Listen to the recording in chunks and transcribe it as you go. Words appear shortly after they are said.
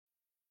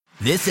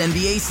This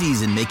NBA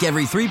season, make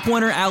every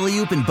three-pointer,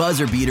 alley-oop, and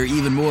buzzer beater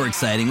even more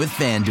exciting with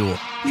FanDuel.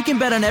 You can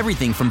bet on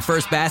everything from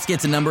first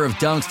basket to number of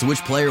dunks to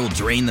which player will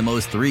drain the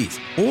most threes.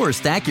 Or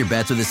stack your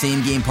bets with the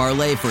same-game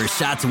parlay for a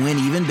shot to win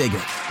even bigger.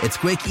 It's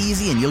quick,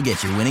 easy, and you'll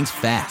get your winnings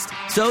fast.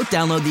 So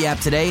download the app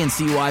today and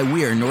see why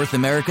we're North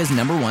America's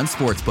 #1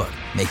 sportsbook.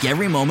 Make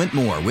every moment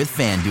more with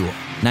FanDuel.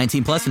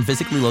 19 plus and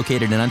physically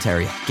located in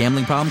Ontario.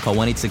 Gambling problem? Call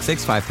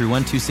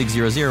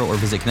 1-866-531-2600 or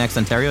visit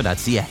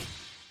connectsontario.ca.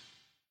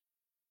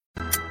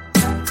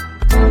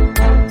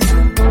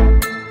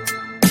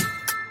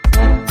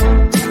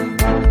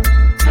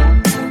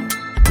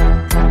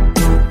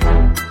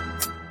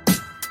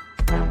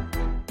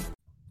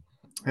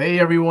 Hey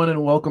everyone,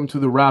 and welcome to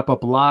the Wrap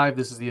Up Live.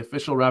 This is the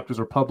official Raptors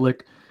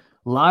Republic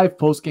live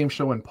post-game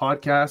show and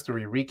podcast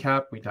where we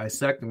recap, we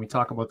dissect, and we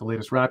talk about the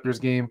latest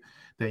Raptors game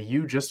that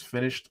you just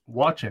finished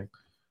watching.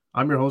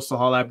 I'm your host,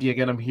 Sahal Abdi.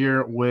 Again, I'm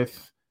here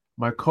with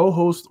my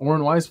co-host,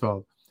 Oren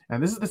Weisfeld.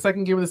 And this is the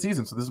second game of the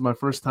season, so this is my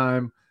first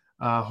time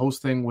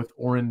hosting with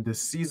Oren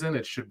this season.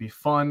 It should be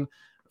fun.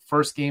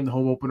 First game, the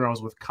home opener, I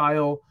was with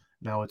Kyle.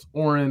 Now it's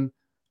Oren.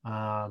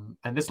 And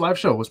this live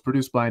show was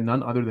produced by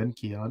none other than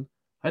Keon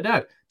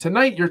Haddad.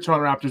 Tonight, your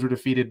Toronto Raptors were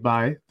defeated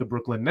by the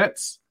Brooklyn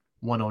Nets,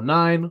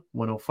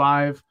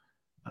 109-105,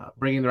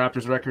 bringing the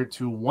Raptors record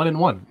to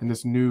 1-1 in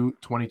this new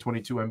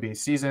 2022 NBA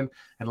season.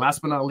 And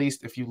last but not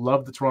least, if you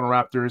love the Toronto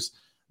Raptors,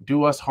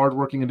 do us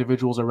hardworking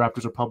individuals at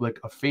Raptors Republic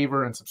a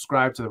favor and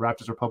subscribe to the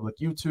Raptors Republic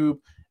YouTube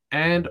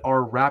and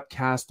our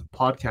Rapcast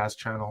podcast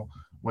channel,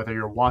 whether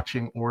you're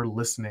watching or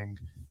listening.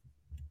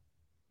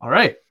 All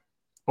right,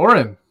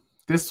 Oren,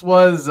 this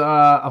was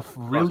a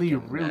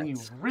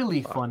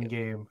really fun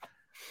game.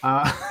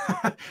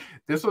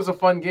 This was a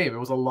fun game. It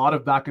was a lot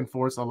of back and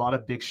forth, a lot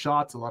of big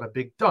shots, a lot of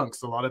big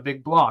dunks, a lot of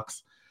big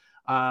blocks.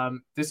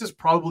 This is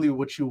probably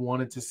what you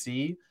wanted to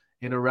see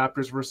in a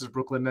Raptors versus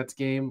Brooklyn Nets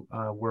game,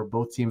 where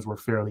both teams were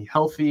fairly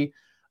healthy.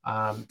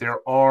 There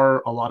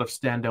are a lot of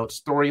standout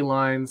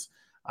storylines.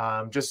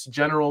 Just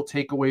general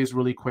takeaways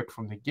really quick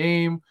from the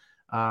game.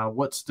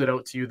 What stood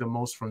out to you the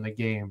most from the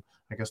game,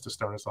 I guess, to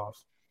start us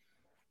off?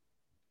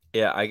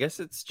 Yeah, I guess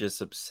it's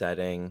just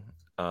upsetting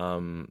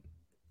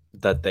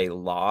that they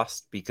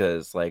lost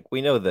because, like,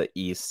 we know the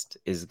East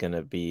is going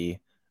to be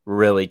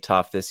really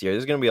tough this year.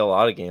 There's going to be a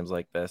lot of games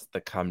like this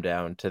that come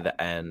down to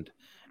the end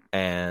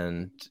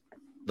and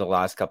the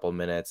last couple of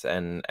minutes.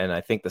 And I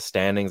think the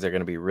standings are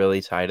going to be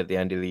really tight at the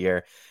end of the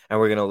year. And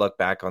we're going to look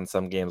back on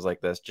some games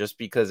like this just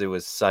because it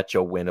was such a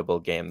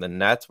winnable game. The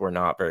Nets were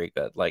not very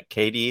good. Like,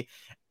 KD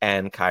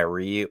and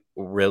Kyrie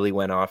really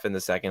went off in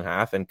the second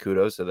half, and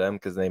kudos to them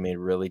because they made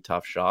really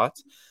tough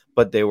shots.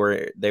 But they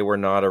were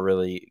not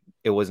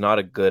it was not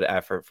a good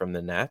effort from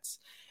the Nets.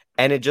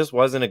 And it just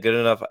wasn't a good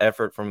enough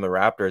effort from the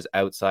Raptors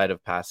outside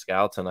of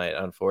Pascal tonight,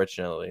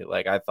 unfortunately.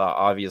 Like, I thought,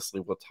 obviously,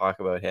 we'll talk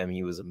about him.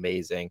 He was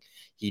amazing.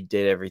 He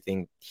did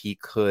everything he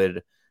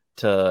could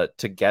to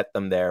get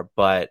them there.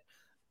 But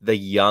the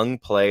young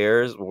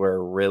players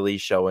were really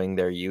showing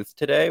their youth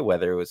today,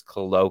 whether it was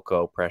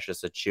Koloko,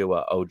 Precious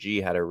Achiuwa,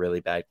 OG had a really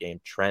bad game.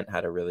 Trent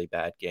had a really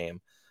bad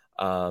game.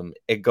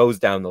 It goes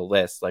down the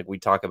list. Like, we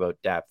talk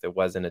about depth. It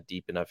wasn't a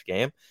deep enough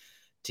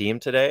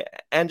team today,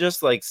 and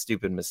just like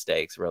stupid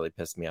mistakes really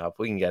pissed me off.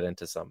 We can get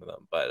into some of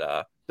them,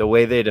 but the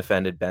way they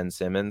defended Ben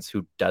Simmons,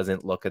 who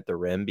doesn't look at the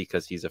rim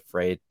because he's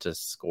afraid to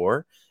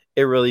score,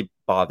 it really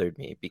bothered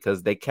me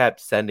because they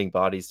kept sending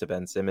bodies to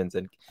Ben Simmons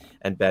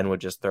and Ben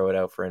would just throw it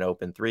out for an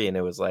open three, and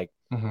it was like,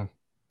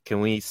 can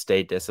we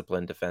stay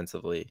disciplined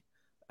defensively?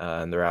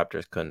 And the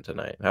Raptors couldn't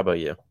tonight. How about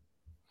you?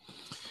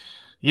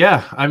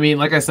 Yeah, I mean,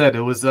 like I said,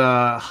 it was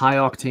a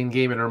high-octane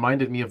game. It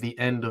reminded me of the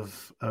end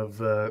of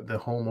the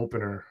home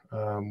opener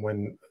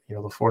when,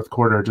 the fourth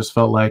quarter just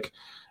felt like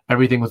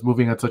everything was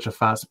moving at such a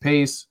fast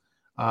pace.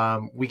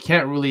 We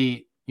can't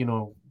really,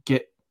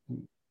 get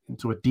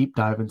into a deep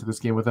dive into this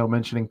game without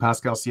mentioning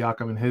Pascal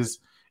Siakam and his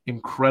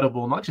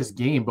incredible, not just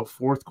game, but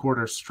fourth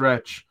quarter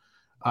stretch.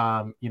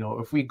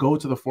 If we go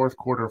to the fourth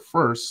quarter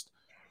first,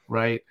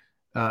 right?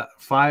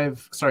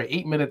 5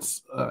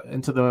 minutes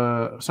into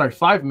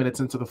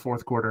the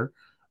fourth quarter,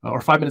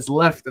 or 5 minutes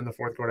left in the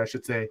fourth quarter, I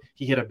should say,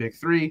 he hit a big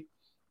three.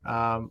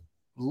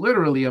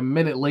 Literally a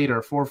minute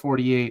later,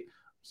 4:48,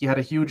 he had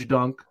a huge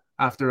dunk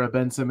after the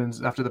Ben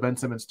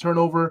Simmons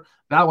turnover.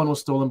 That one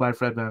was stolen by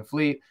Fred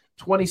VanVleet.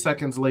 20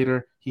 seconds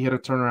later, he hit a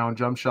turnaround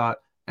jump shot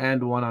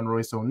and one on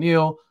Royce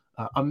O'Neal.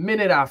 A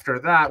minute after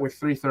that, with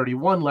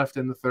 3:31 left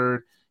in the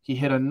third, he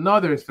hit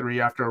another three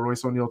after a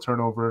Royce O'Neal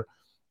turnover,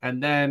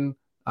 and then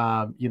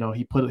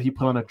he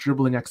put on a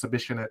dribbling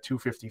exhibition at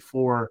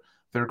 2:54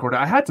 third quarter.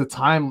 I had to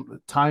time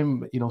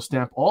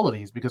stamp all of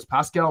these because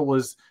Pascal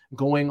was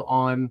going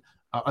on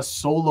a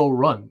solo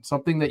run,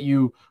 something that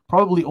you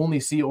probably only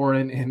see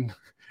Oren in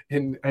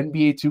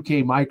NBA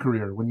 2K My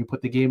Career when you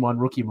put the game on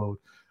rookie mode.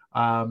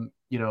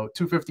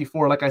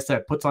 2:54, like I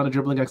said, puts on a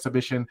dribbling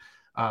exhibition,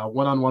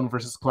 one-on-one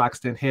versus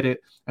Claxton, hit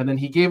it. And then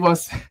he gave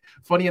us,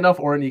 funny enough,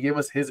 Oren, he gave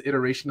us his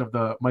iteration of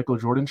the Michael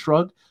Jordan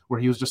shrug, where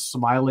he was just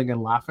smiling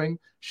and laughing,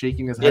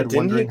 shaking his head,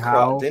 wondering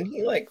how. Didn't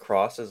he,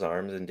 cross his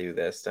arms and do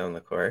this down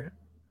the court?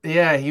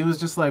 Yeah, he was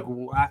just like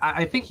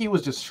I think he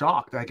was just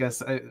shocked, I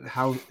guess,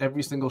 how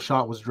every single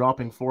shot was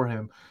dropping for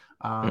him.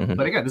 But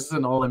Mhm. again, this is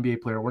an all NBA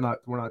player. We're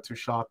not too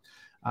shocked.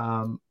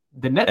 The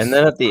And Nets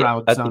then at the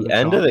crowd at the sounded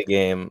end of the shocked.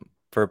 game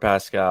for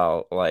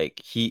Pascal, like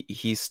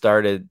he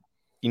started,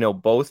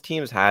 both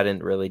teams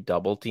hadn't really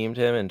double teamed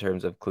him in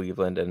terms of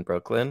Cleveland and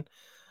Brooklyn.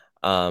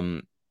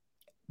 Um,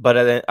 but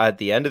at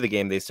the end of the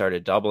game, they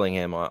started doubling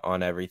him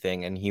on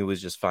everything, and he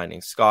was just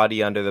finding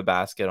Scotty under the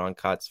basket on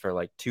cuts for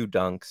like two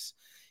dunks.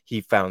 He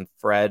found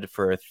Fred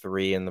for a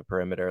three in the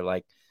perimeter.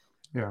 Like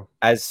Yeah.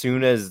 as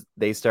soon as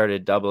they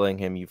started doubling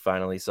him, you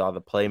finally saw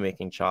the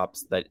playmaking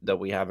chops that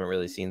we haven't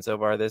really seen so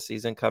far this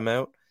season come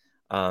out.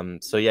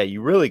 So yeah,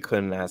 you really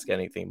couldn't ask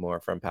anything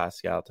more from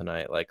Pascal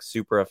tonight. Like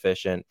super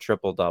efficient,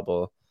 triple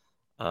double.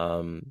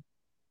 Um,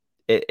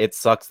 it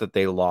sucks that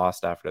they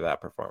lost after that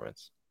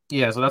performance.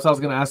 Yeah, so that's what I was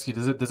going to ask you.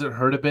 Does it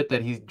hurt a bit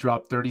that he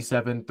dropped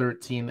 37,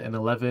 13, and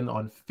 11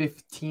 on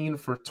 15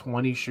 for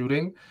 20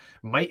 shooting?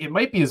 It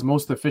might be his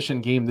most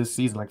efficient game this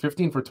season. Like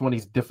 15 for 20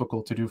 is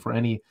difficult to do for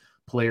any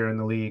player in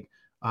the league.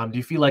 Do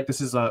you feel like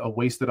this is a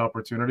wasted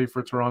opportunity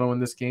for Toronto in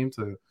this game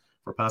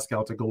for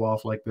Pascal to go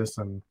off like this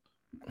and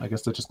I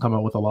guess to just come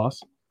out with a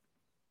loss?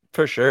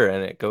 For sure,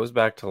 and it goes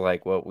back to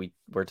like what we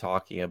were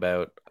talking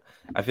about.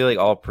 I feel like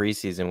all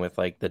preseason with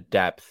like the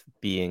depth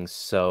being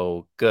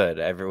so good,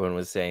 everyone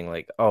was saying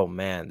like, "Oh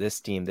man,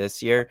 this team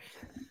this year,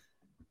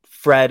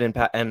 Fred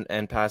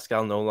and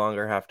Pascal no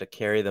longer have to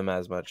carry them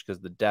as much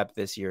because the depth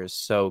this year is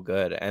so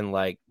good." And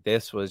like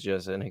this was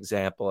just an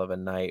example of a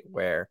night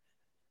where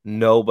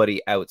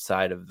nobody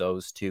outside of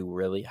those two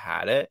really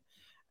had it.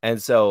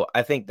 And so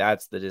I think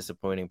that's the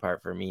disappointing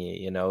part for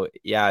me.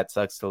 Yeah, it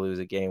sucks to lose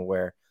a game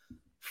where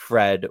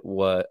Fred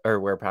was or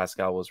where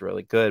Pascal was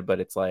really good, but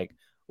it's like,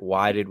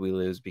 why did we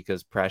lose?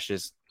 Because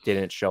Precious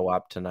didn't show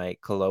up tonight.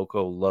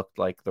 Koloko looked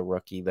like the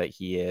rookie that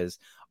he is.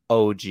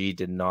 OG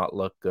did not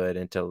look good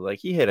until like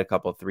he hit a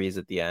couple threes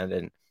at the end,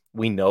 and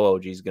we know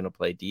OG's gonna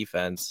play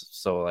defense.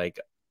 So like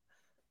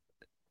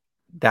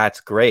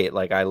that's great.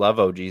 Like I love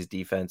OG's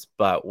defense,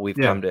 but we've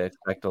Yeah. come to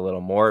expect a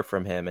little more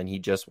from him, and he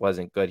just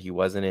wasn't good. He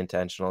wasn't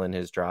intentional in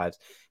his drives.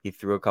 He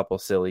threw a couple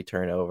silly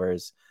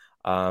turnovers,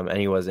 and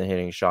he wasn't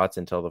hitting shots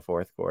until the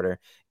fourth quarter.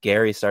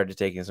 Gary started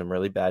taking some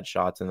really bad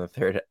shots in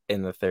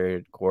the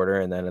third quarter,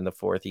 and then in the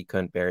fourth he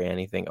couldn't bury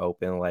anything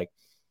open. Like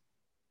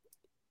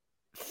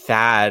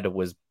Thad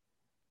was.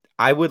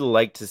 I would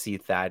like to see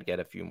Thad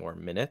get a few more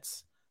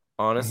minutes,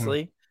 Mhm.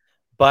 honestly,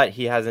 but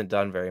he hasn't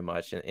done very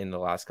much in the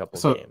last couple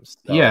So games.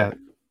 So yeah,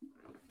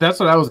 that's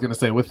what I was gonna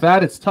say. With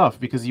that, it's tough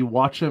because you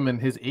watch him and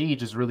his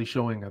age is really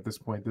showing at this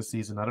point this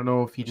season. I don't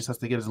know if he just has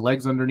to get his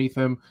legs underneath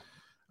him.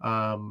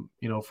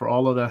 For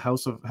all of the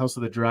House of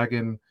the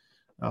Dragon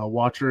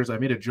watchers, I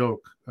made a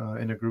joke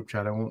in a group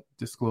chat. I won't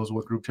disclose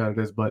what group chat it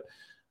is, but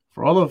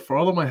for all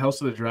of my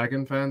House of the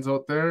Dragon fans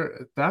out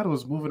there, that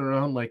was moving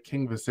around like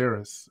King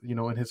Viserys,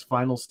 in his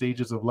final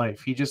stages of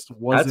life. He just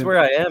that's wasn't. where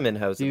I am in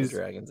House of the He's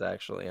Dragons,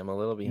 actually. I'm a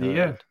little Yeah, behind.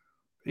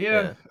 yeah.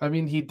 Yeah. I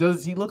mean, he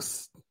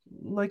looks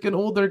like an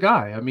older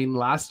guy. I mean,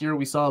 last year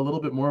we saw a little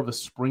bit more of a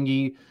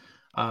springy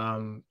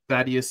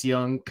Thaddeus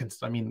Young.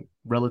 I mean,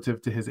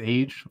 relative to his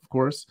age, of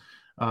course.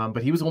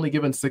 But he was only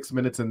given 6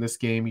 minutes in this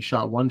game. He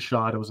shot one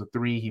shot. It was a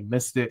three. He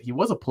missed it. He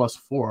was a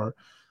 +4.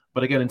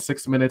 But again, in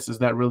 6 minutes, is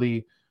that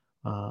really,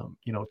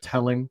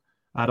 telling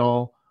at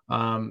all?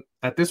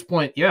 At this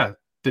point, yeah,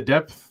 the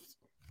depth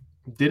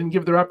didn't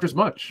give the Raptors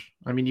much.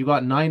 I mean, you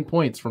got 9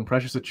 points from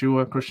Precious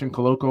Achua, Christian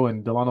Koloko,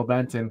 and Delano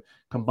Banton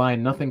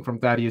combined. Nothing from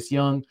Thaddeus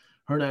Young.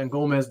 Hernan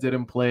Gomez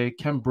didn't play.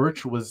 Kem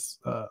Birch was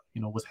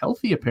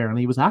healthy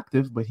apparently. He was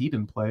active, but he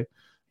didn't play.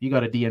 He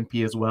got a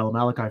DNP as well.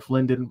 Malachi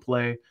Flynn didn't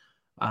play.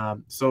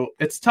 So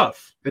it's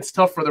tough. It's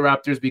tough for the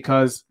Raptors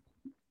because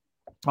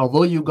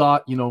although you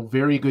got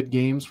very good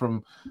games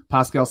from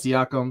Pascal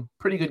Siakam,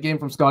 pretty good game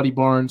from Scotty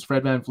Barnes.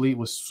 Fred VanVleet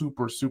was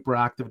super super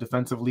active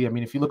defensively. I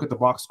mean, if you look at the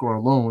box score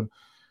alone,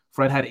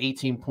 Fred had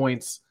 18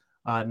 points,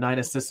 9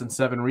 assists, and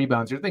 7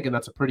 rebounds. You're thinking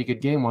that's a pretty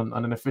good game on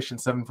an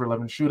efficient 7 for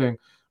 11 shooting.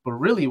 But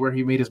really, where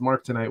he made his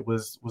mark tonight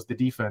was the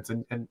defense.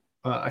 And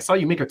I saw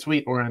you make a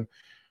tweet, Oren,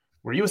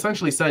 where you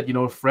essentially said,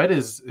 if Fred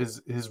is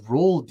his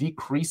role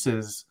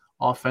decreases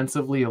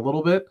offensively a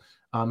little bit,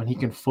 and he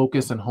can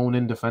focus and hone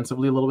in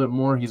defensively a little bit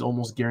more, he's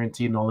almost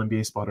guaranteed an All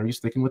NBA spot. Are you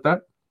sticking with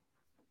that?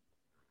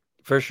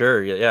 For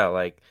sure. Yeah.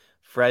 Like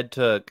Fred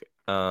took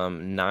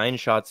 9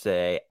 shots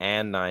today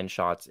and 9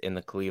 shots in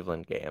the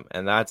Cleveland game.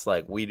 And that's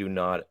like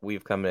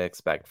we've come to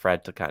expect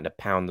Fred to kind of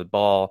pound the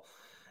ball.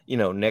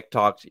 Nick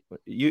talked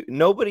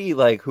nobody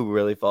like who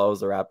really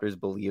follows the Raptors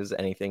believes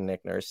anything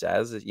Nick Nurse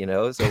says.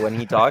 So when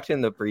he talked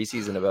in the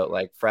preseason about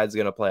like Fred's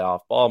gonna play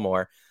off ball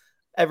more,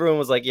 everyone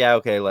was like, yeah,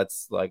 okay,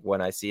 let's like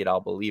when I see it, I'll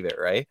believe it,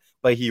 right?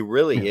 But he Yeah.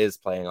 really is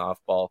playing off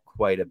ball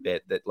quite a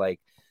bit. That like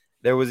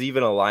there was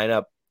even a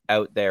lineup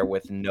out there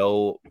with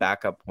no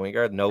backup point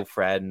guard, no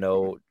Fred,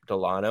 no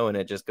Delano, and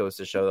it just goes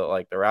to show that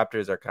like the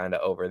Raptors are kind of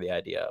over the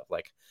idea of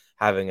like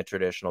having a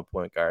traditional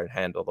point guard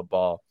handle the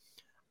ball.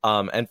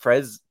 And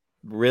Fred's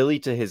really,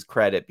 to his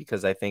credit,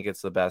 because I think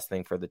it's the best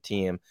thing for the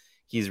team,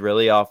 He's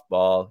really off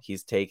ball.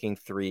 He's taking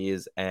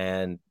threes,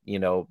 and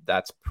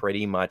that's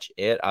pretty much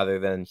it, other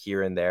than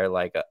here and there,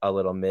 like a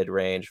little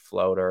mid-range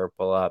floater or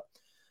pull up.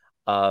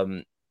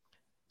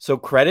 So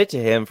credit to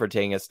him for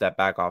taking a step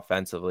back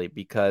offensively,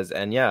 because,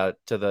 to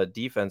the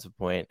defensive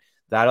point,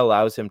 that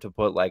allows him to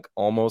put like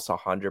almost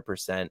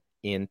 100%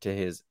 into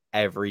his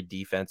every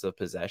defensive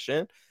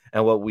possession.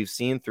 And what we've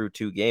seen through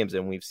 2 games,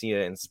 and we've seen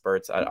it in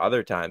spurts at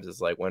other times,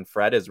 is like when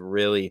Fred is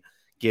really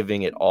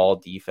giving it all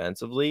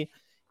defensively,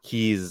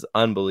 he's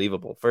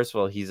unbelievable. First of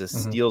all, he's a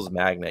steals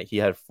magnet. He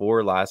had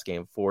 4 last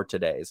game, 4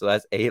 today. So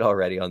that's 8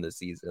 already on the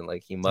season.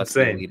 Like, he must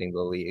be leading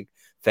the league.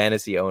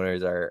 Fantasy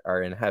owners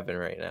are in heaven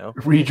right now.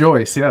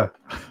 Rejoice. Yeah.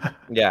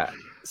 Yeah.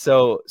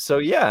 So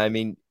yeah, I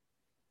mean,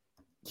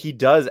 he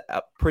does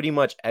pretty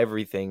much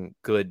everything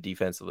good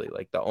defensively.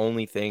 Like, the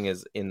only thing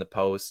is in the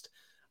post,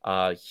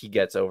 he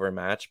gets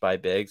overmatched by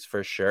bigs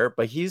for sure,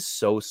 but he's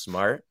so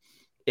smart.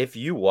 If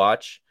you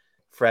watch,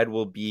 Fred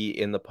will be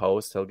in the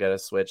post. He'll get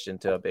us switched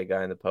into a big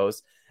guy in the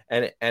post.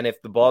 And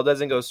if the ball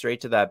doesn't go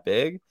straight to that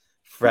big,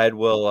 Fred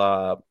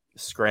will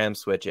scram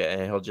switch it,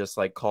 and he'll just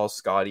like call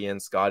Scotty, and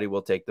Scotty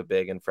will take the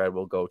big, and Fred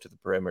will go to the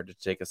perimeter to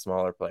take a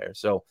smaller player.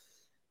 So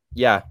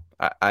yeah,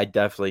 I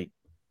definitely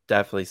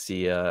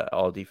see a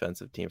all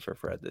defensive team for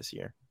Fred this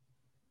year.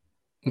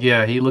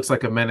 Yeah, he looks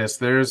like a menace.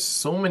 There's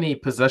so many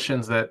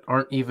possessions that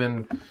aren't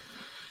even,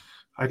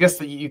 I guess,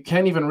 that you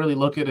can't even really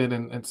look at it,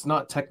 and it's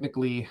not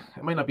technically,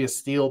 it might not be a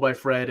steal by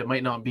Fred. It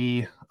might not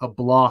be a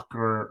block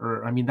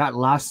or I mean, that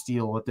last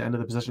steal at the end of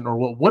the possession, or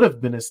what would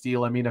have been a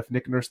steal. I mean, if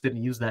Nick Nurse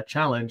didn't use that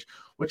challenge,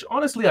 which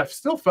honestly, I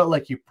still felt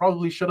like you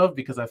probably should have,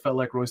 because I felt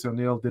like Royce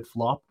O'Neal did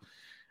flop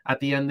at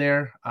the end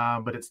there.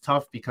 But it's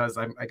tough because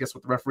I guess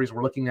what the referees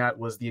were looking at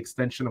was the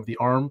extension of the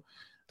arm.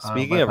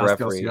 Speaking of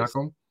Pascal referees,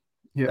 Siakam.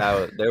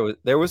 Yeah,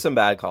 there was some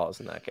bad calls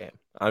in that game.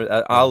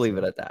 I'll leave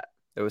it at that.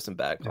 There was some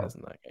bad calls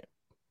in that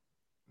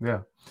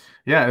game.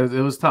 Yeah, it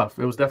was tough.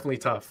 It was definitely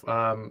tough.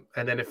 And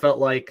then it felt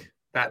like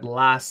that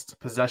last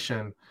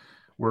possession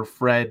where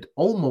Fred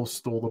almost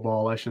stole the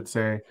ball, I should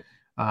say.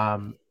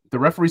 The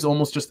referees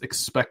almost just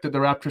expected the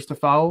Raptors to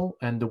foul,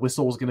 and the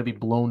whistle was going to be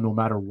blown no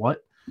matter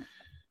what.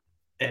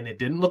 And it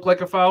didn't look like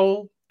a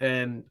foul.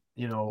 And,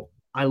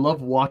 I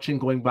love watching,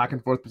 going back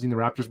and forth between the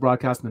Raptors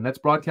broadcast and the Nets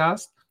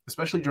broadcast,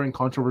 especially during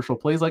controversial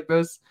plays like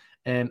this.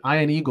 And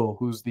Ian Eagle,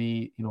 who's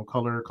the,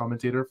 color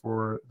commentator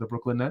for the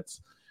Brooklyn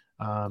Nets,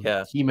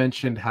 he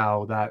mentioned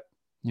how that,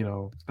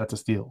 that's a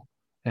steal,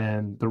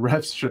 and the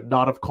refs should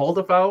not have called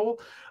a foul.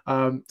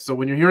 So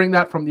when you're hearing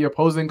that from the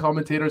opposing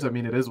commentators, I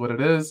mean, it is what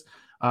it is.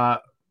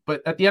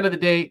 But at the end of the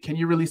day, can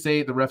you really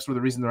say the refs were the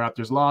reson the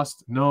Raptors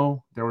lost?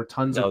 No, there were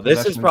tons of. No,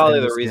 this is probably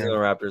the reason the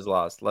Raptors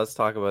lost. Let's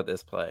talk about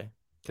this play,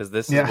 because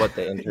this is what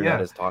the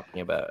internet is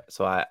talking about.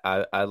 So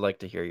I'd like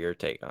to hear your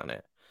take on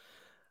it,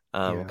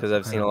 because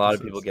I've seen a lot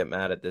of people get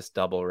mad at this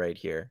double right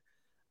here,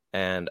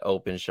 and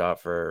open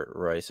shot for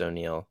Royce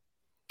O'Neal,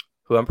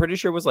 who I'm pretty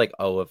sure was like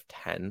 0 of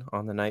 10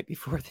 on the night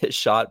before this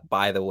shot,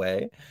 by the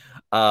way.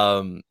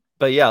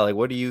 But yeah, like,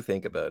 what do you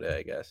think about it,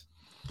 I guess?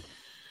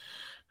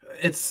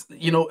 It's,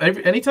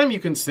 anytime you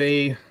can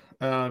say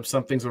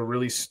something's a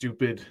really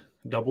stupid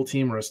double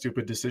team or a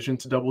stupid decision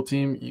to double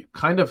team, you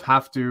kind of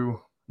have to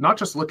not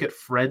just look at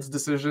Fred's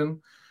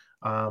decision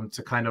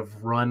to kind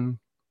of run,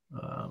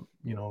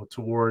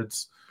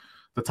 towards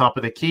the top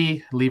of the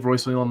key, leave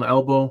Royce O'Neal on the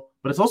elbow,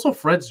 but it's also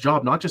Fred's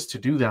job not just to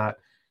do that.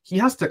 He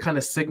has to kind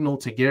of signal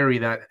to Gary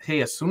that,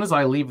 hey, as soon as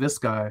I leave this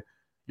guy,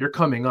 you're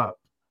coming up.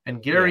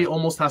 And Gary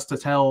almost has to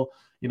tell,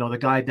 the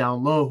guy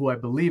down low, who I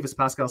believe is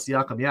Pascal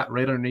Siakam,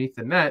 right underneath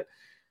the net,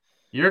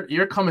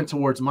 you're coming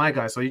towards my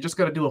guy. So you just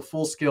got to do a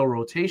full scale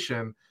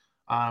rotation.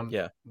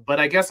 But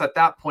I guess at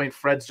that point,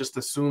 Fred's just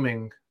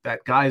assuming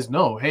that guys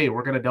know, hey,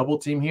 we're going to double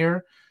team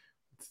here.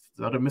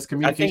 Not a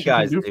miscommunication. I think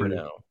guys do know.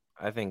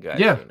 Do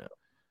know.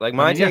 Like,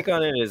 my take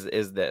on it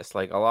is this.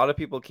 Like, a lot of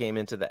people came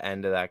into the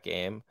end of that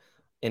game,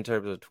 in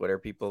terms of Twitter,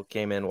 people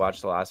came in,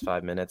 watched the last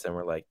 5 minutes, and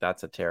were like,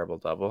 that's a terrible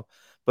double.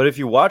 But if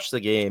you watch the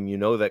game, you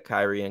know that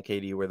Kyrie and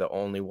KD were the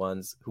only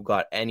ones who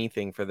got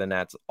anything for the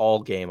Nets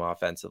all game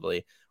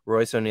offensively.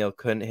 Royce O'Neal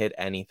couldn't hit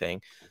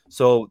anything.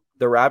 So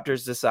the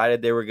Raptors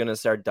decided they were going to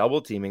start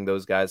double teaming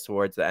those guys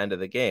towards the end of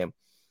the game.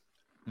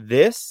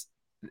 This,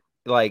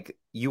 like,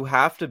 you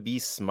have to be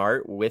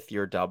smart with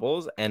your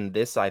doubles. And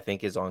this, I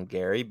think, is on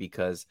Gary,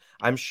 because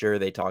I'm sure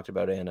they talked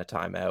about it in a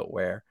timeout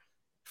where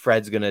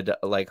Fred's going to,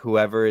 like,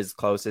 whoever is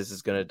closest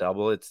is going to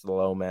double. It's the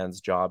low man's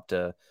job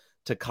to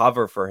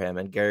cover for him.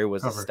 And Gary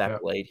was a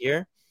step late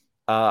here.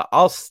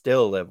 I'll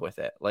still live with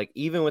it. Like,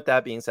 even with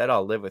that being said,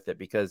 I'll live with it,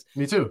 because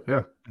me too.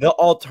 Yeah. The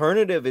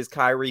alternative is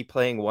Kyrie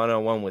playing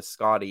one-on-one with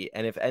Scotty.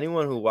 And if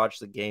anyone who watched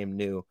the game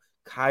knew,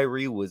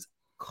 Kyrie was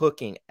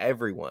cooking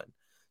everyone.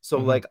 So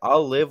like,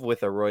 I'll live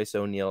with a Royce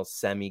O'Neal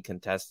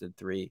semi-contested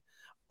 3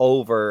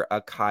 over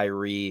a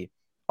Kyrie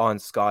on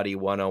Scotty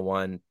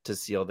one-on-one to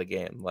seal the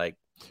game. Like,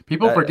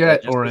 people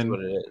forget, Oren,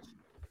 what it is.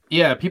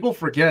 Yeah, people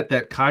forget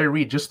that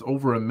Kyrie, just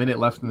over a minute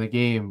left in the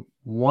game,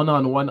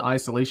 one-on-one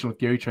isolation with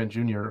Gary Trent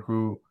Jr.,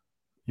 who,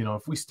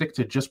 if we stick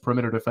to just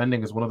perimeter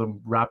defending, is one of the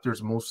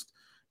Raptors' most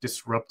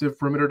disruptive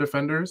perimeter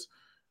defenders.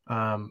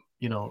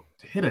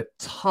 Hit a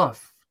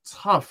tough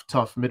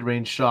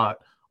mid-range shot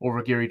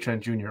over Gary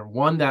Trent Jr.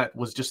 One that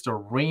was just a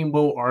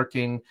rainbow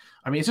arcing.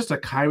 I mean, it's just a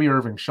Kyrie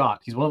Irving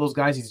shot. He's one of those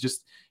guys.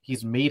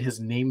 He's made his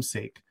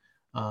namesake,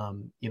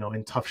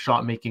 in tough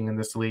shot making in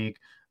this league.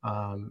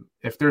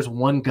 If there's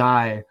one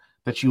guy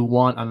that you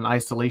want on an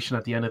isolation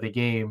at the end of the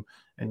game,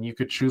 and you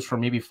could choose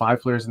from maybe 5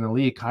 players in the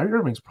league, Kyrie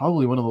Irving's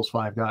probably one of those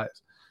 5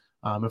 guys,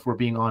 if we're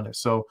being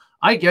honest. So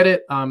I get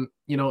it.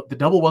 The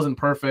double wasn't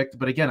perfect,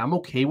 but again, I'm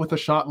okay with a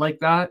shot like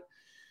that.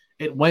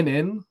 It went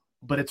in,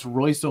 but it's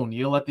Royce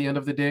O'Neal at the end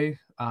of the day.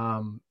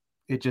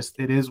 It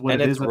is what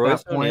it is at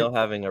Royce that point. O'Neal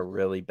having a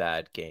really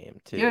bad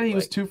game too. Yeah, he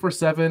was 2 for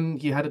 7.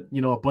 He had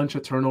a bunch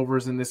of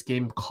turnovers in this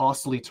game,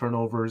 costly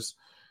turnovers.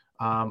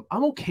 I'm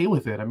okay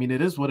with it. I mean,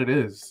 it is what it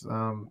is.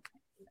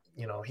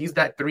 He's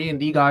that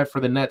 3-and-D guy for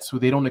the Nets who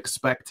they don't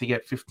expect to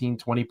get 15,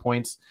 20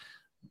 points.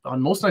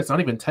 On most nights,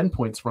 not even 10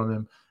 points from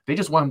him. They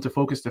just want him to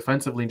focus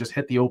defensively and just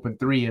hit the open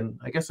 3. And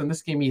I guess in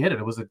this game, he hit it.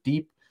 It was a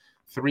deep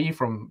 3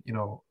 from,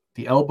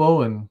 the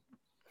elbow. And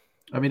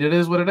I mean, it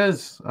is what it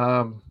is.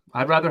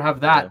 I'd rather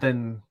have that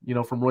than,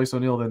 from Royce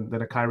O'Neal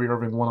than a Kyrie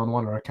Irving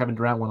one-on-one or a Kevin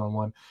Durant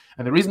one-on-one.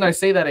 And the reason I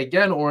say that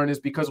again, Oren, is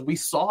because we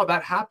saw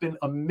that happen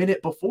a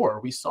minute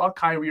before. We saw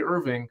Kyrie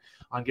Irving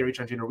on Gary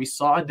Trent Jr. We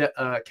saw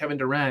Kevin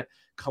Durant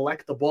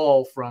collect the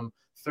ball from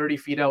 30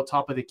 feet out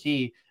top of the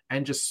key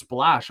and just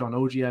splash on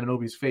OG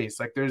Anunoby's face.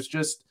 Like, there's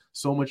just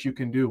so much you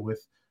can do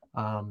with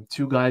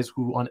 2 guys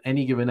who on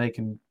any given night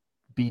can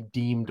be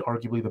deemed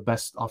arguably the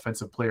best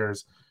offensive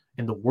players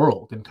in the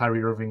world, in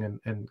Kyrie Irving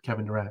and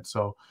Kevin Durant.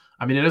 So,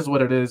 I mean, it is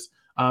what it is.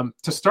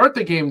 To start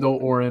the game, though,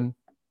 Oren,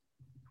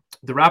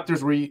 the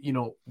Raptors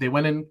were, they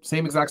went in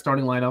same exact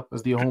starting lineup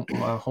as the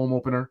home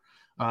opener.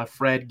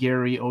 Fred,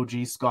 Gary,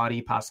 OG,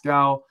 Scotty,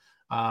 Pascal.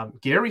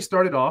 Gary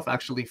started off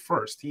actually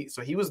first.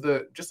 He was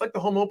just like the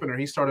home opener.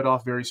 He started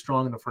off very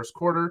strong in the first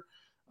quarter.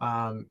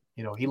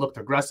 He looked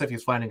aggressive. He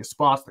was finding his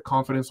spots. The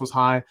confidence was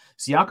high.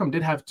 Siakam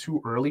did have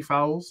 2 early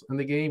fouls in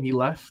the game. He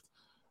left.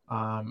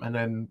 And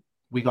then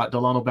we got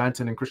Delano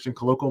Banton and Christian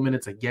Koloko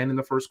minutes again in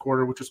the first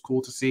quarter, which was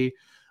cool to see.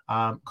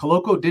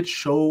 Koloko did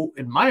show,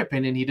 in my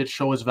opinion, he did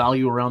show his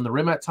value around the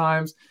rim at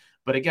times.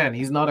 But again,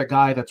 he's not a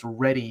guy that's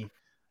ready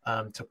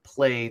to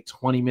play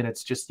 20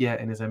 minutes just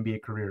yet in his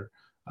NBA career.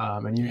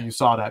 And you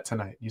saw that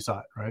tonight. You saw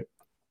it, right?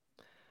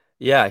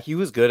 Yeah, he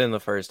was good in the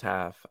first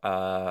half.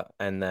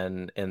 And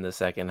then in the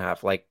second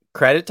half, like,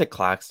 credit to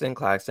Claxton.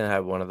 Claxton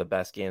had one of the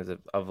best games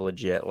of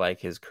legit,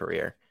 like, his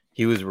career.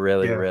 He was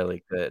really,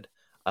 really good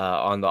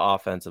on the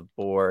offensive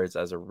boards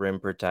as a rim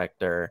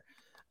protector,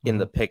 in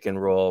the pick and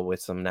roll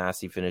with some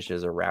nasty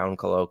finishes around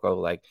Koloko.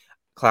 Like,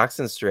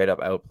 Claxton straight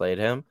up outplayed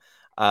him.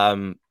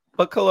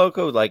 But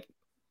Koloko, like,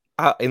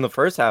 in the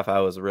first half,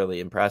 I was really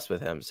impressed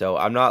with him. So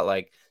I'm not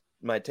like,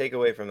 my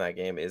takeaway from that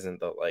game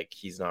isn't that like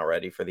he's not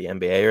ready for the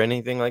NBA or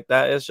anything like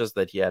that. It's just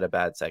that he had a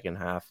bad second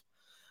half.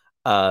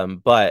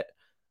 But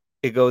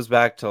it goes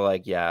back to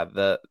like,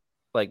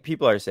 like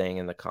people are saying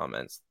in the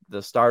comments,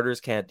 the starters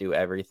can't do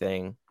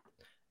everything.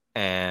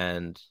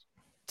 And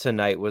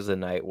tonight was a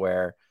night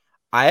where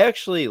I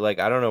actually, like,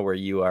 I don't know where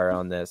you are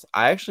on this.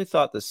 I actually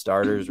thought the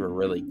starters were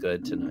really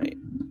good tonight.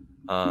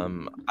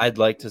 I'd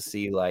like to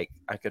see, like,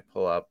 I could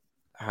pull up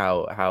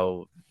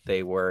how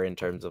they were in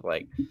terms of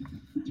like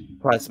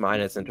plus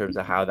minus in terms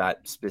of how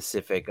that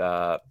specific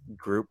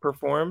group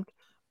performed.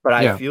 But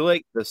I feel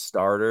like the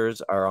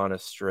starters are on a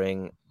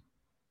string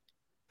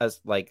as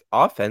like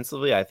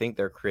offensively. I think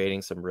they're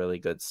creating some really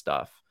good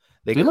stuff.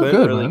 They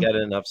couldn't really get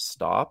enough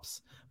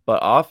stops, but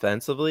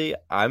offensively,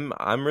 I'm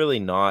really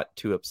not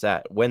too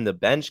upset. When the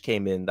bench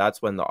came in,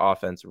 that's when the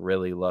offense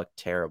really looked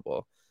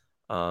terrible.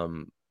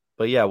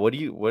 But yeah, what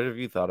have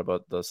you thought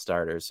about the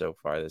starters so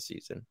far this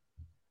season?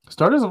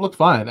 Starters have looked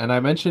fine, and I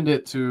mentioned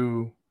it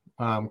to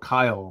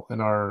Kyle in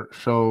our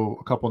show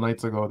a couple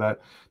nights ago that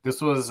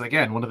this was,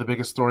 again, one of the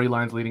biggest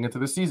storylines leading into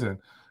the season.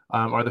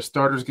 Are the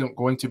starters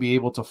going to be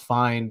able to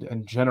find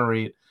and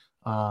generate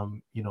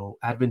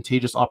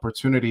advantageous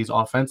opportunities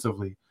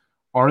offensively?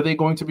 Are they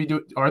going to be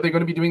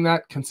doing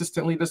that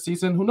consistently this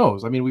season? Who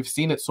knows? I mean, we've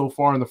seen it so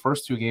far in the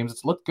first 2 games.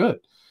 It's looked good.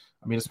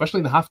 I mean, especially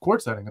in the half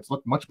court setting, it's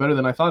looked much better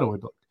than I thought it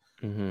would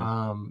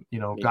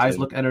look. Guys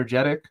look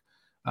energetic.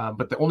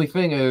 But the only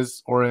thing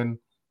is, Oren,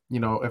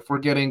 if we're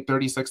getting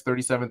 36,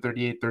 37,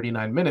 38,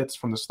 39 minutes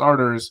from the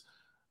starters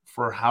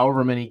for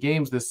however many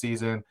games this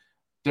season,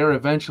 they're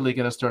eventually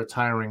going to start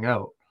tiring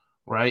out,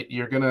 right?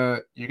 You're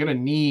gonna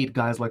need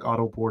guys like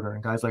Otto Porter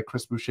and guys like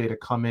Chris Boucher to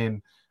come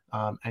in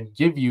and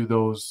give you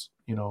those,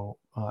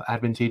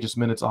 advantageous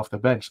minutes off the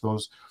bench,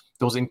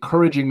 those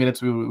encouraging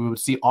minutes we would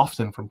see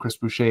often from Chris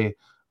Boucher,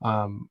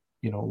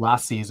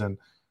 last season.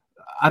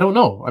 I don't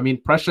know. I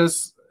mean,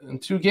 Precious in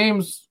 2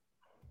 games.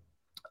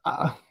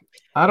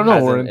 I don't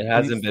know. It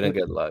hasn't been a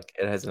good look.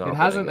 It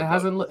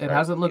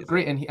hasn't looked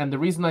great. And the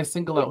reason I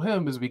single out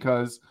him is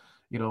because,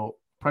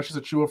 Precious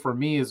Achiuwa for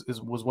me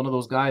was one of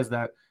those guys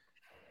that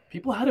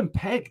people had him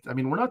pegged. I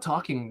mean, we're not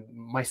talking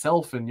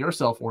myself and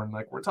yourself, Warren.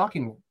 Like, we're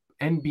talking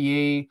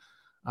NBA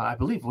I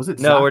believe, was it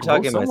No, Zach we're Lowe?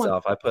 talking Someone.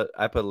 myself.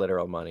 I put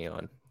literal money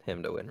on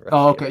him to win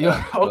Oh, rookie of okay. the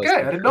Yeah. Okay. most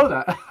I didn't know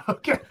improved. that.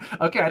 Okay.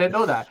 Okay. I didn't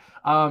know that.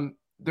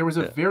 There was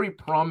a Yeah. very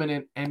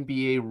prominent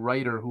NBA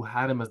writer who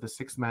had him as the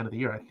sixth man of the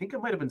year. I think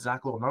it might have been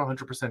Zach Lowe. I'm not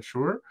 100%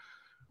 sure,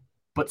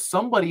 but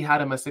somebody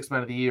had him as sixth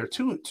man of the year.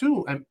 Two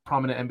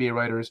prominent NBA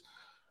writers.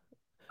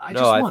 I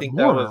No, just I want think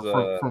that was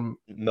more from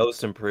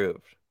most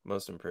improved.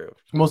 Most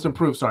improved. most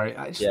improved. Sorry.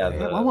 Yeah, I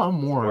the want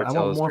more. I Sports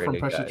want more from Illustrated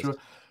Precious guys. Achiuwa.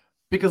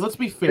 Because let's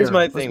be Here's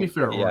my fair. Let's be thing.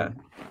 fair, Yeah.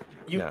 Oren.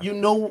 Yeah. You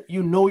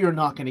know you're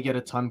not going to get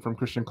a ton from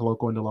Christian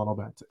Koloko and Delano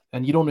Banton,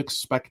 and you don't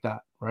expect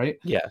that, right?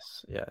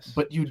 Yes. Yes.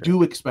 But you True.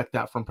 do expect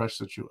that from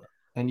Precious Achiuwa,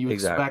 and you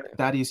Exactly. expect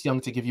Thaddeus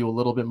Young to give you a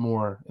little bit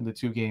more in the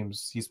 2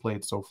 games he's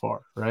played so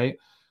far, right?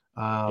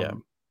 Yeah.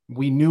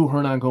 We knew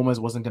Hernan Gomez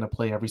wasn't going to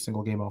play every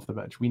single game off the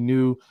bench. We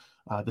knew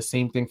the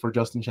same thing for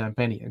Justin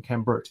Champagny and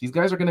Kem Birch. These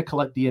guys are going to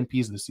collect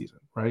DNPs this season,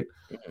 right?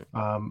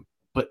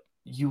 But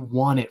you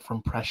want it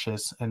from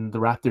Precious, and the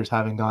Raptors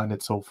haven't gotten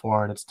it so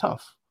far, and it's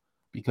tough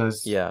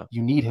because Yeah.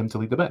 you need him to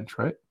lead the bench,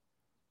 right?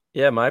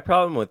 Yeah, my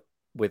problem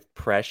with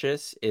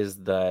Precious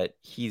is that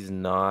he's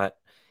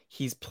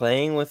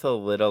playing with a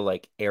little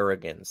like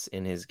arrogance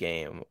in his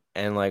game.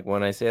 And like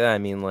when I say that, I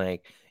mean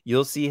like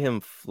you'll see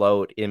him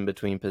float in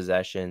between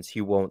possessions.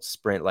 He won't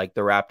sprint. Like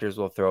the Raptors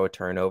will throw a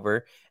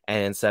turnover,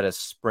 and instead of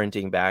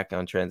sprinting back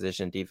on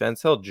transition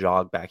defense, he'll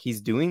jog back.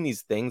 He's doing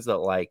these things that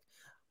like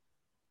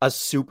a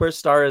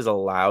superstar is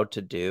allowed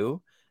to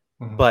do,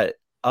 but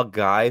a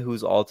guy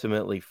who's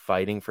ultimately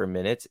fighting for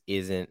minutes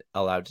isn't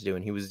allowed to do.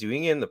 And he was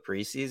doing it in the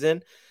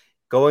preseason,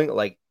 going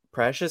like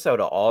Precious out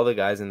of all the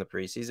guys in the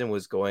preseason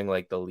was going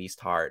like the least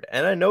hard.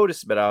 And I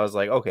noticed, but I was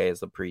like, okay,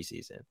 it's the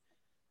preseason.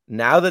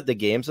 Now that the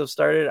games have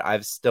started,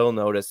 I've still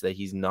noticed that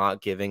he's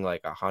not giving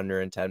like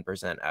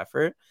 110%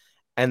 effort.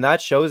 And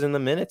that shows in the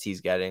minutes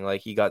he's getting.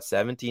 Like he got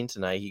 17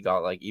 tonight. He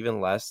got like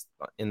even less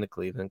in the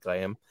Cleveland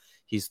game.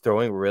 He's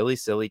throwing really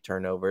silly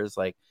turnovers.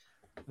 Like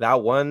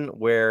that one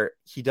where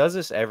he does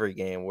this every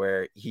game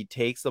where he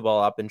takes the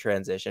ball up in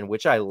transition,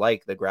 which I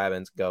like the grab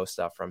and go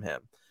stuff from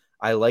him.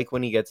 I like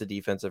when he gets a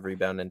defensive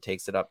rebound and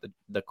takes it up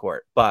the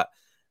court. But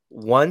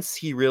once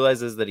he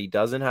realizes that he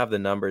doesn't have the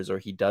numbers or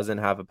he doesn't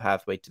have a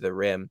pathway to the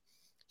rim,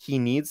 he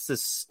needs to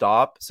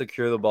stop,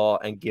 secure the ball,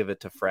 and give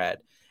it to Fred.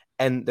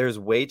 And there's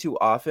way too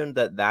often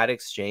that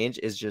exchange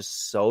is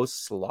just so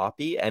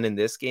sloppy. And in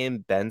this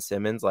game, Ben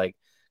Simmons like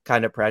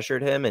kind of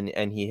pressured him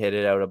and he hit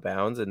it out of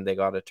bounds and they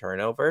got a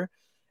turnover.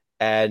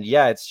 And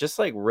yeah, it's just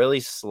like really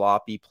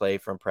sloppy play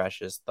from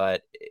Precious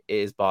that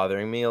is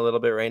bothering me a little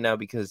bit right now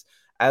because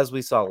as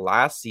we saw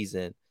last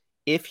season,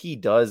 if he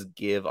does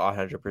give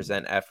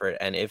 100% effort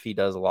and if he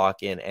does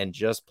lock in and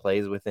just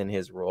plays within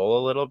his role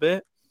a little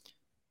bit,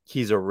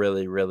 he's a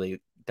really,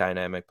 really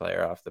dynamic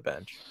player off the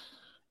bench.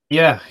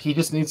 Yeah, he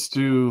just needs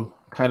to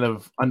kind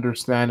of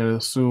understand and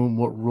assume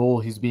what role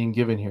he's being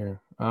given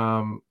here.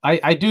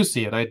 I do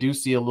see it. I do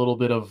see a little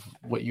bit of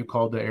what you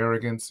call the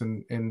arrogance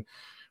in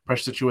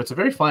Precious Achiuwa. It's a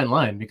very fine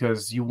line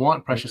because you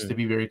want Precious to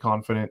be very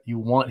confident. You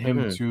want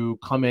him to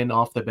come in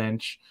off the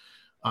bench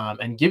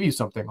and give you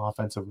something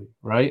offensively,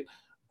 right?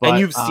 But, and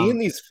you've seen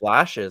these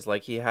flashes.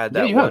 Like he had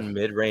that one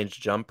mid-range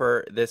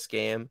jumper this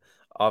game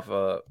off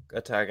a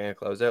attacking a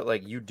closeout.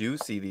 Like you do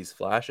see these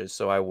flashes.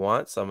 So I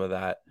want some of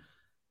that.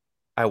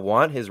 I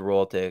want his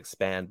role to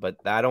expand, but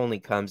that only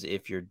comes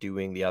if you're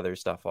doing the other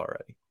stuff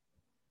already.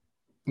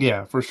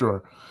 Yeah, for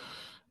sure.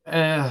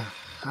 I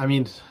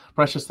mean,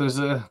 Precious, there's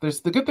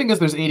the good thing is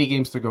there's 80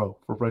 games to go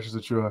for Precious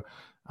Achiuwa.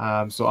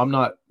 So I'm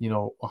not,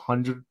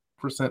 100%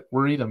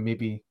 worried. I'm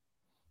maybe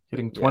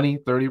hitting 20,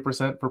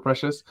 30% for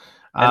Precious.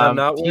 And I'm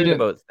not worried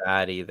about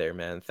Thad either,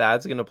 man.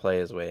 Thad's going to play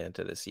his way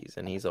into the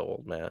season. He's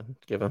old, man.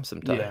 Give him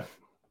some time.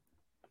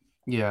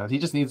 Yeah, he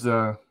just needs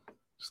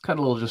just kind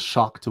of a little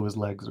shock to his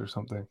legs or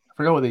something. I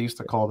forgot what they used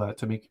to call that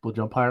to make people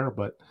jump higher,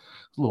 but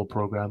it's a little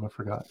program I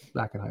forgot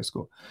back in high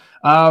school.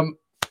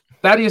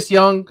 Thaddeus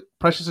Young,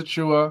 Precious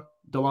Achiuwa,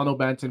 Delano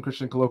Banton,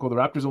 Christian Koloko. The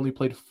Raptors only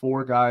played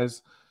 4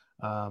 guys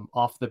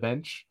off the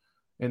bench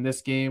in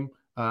this game.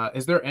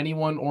 Is there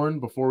anyone, Oren,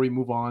 before we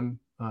move on,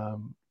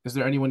 is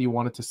there anyone you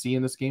wanted to see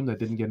in this game that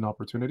didn't get an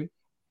opportunity?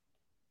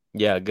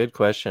 Yeah, good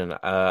question.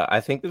 I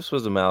think this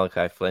was a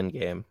Malachi Flynn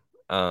game.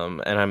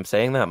 And I'm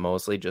saying that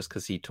mostly just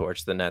because he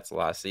torched the Nets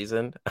last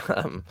season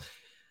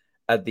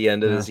at the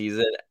end of the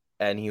season,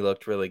 and he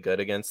looked really good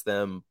against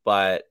them.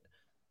 But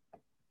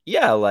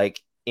yeah,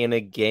 like in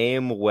a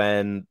game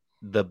when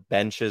the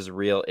bench's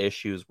real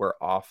issues were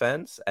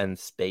offense and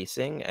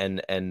spacing,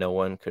 and no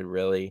one could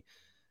really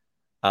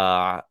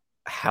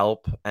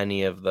help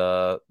any of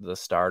the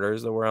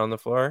starters that were on the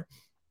floor,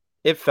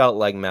 it felt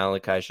like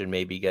Malachi should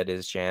maybe get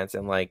his chance.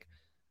 And like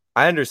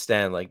I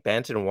understand, like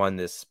Banton won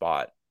this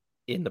spot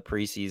in the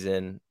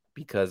preseason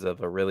because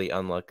of a really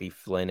unlucky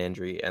Flynn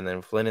injury, and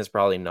then Flynn is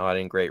probably not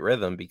in great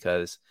rhythm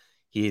because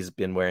he's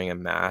been wearing a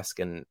mask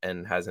and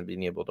hasn't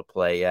been able to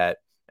play yet.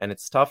 And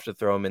it's tough to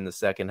throw him in the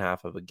second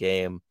half of a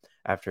game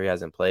after he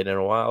hasn't played in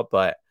a while.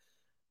 But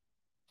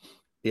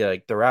yeah,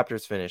 like the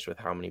Raptors finished with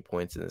how many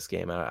points in this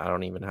game? I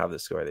don't even have the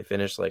score. They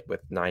finished like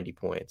with 90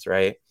 points,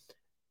 right?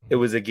 it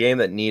was a game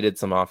that needed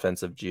some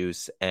offensive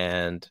juice,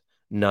 and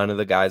none of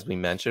the guys we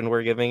mentioned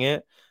were giving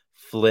it.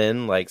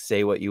 Flynn, like,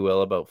 say what you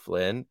will about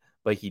Flynn,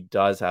 but he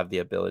does have the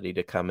ability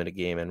to come in a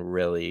game and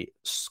really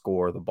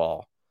score the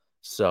ball.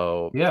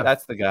 So Yeah,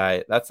 that's the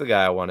guy. That's the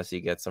guy I want to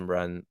see get some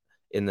run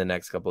in the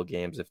next couple of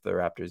games if the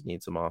Raptors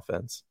need some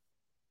offense.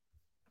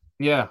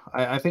 yeah,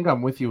 I think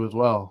I'm with you as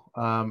well.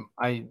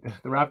 The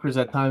Raptors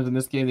at times in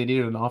this game they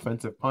needed an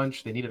offensive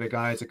punch. They needed a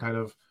guy to kind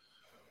of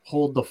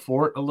hold the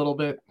fort a little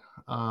bit,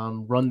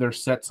 run their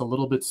sets a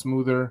little bit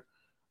smoother.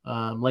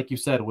 Like you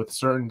said, with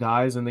certain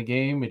guys in the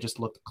game, it just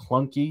looked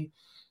clunky.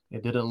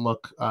 It didn't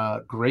look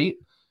great.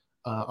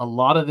 A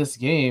lot of this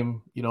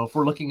game, if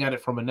we're looking at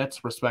it from a Nets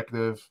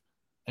perspective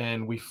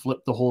and we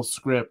flip the whole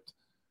script,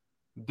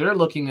 they're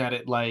looking at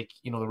it like,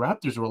 the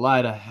Raptors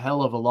relied a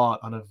hell of a lot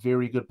on a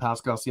very good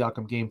Pascal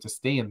Siakam game to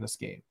stay in this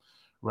game,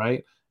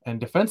 right? And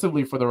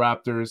defensively for the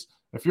Raptors,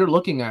 if you're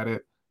looking at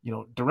it,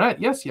 Durant,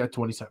 yes, he had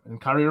 27.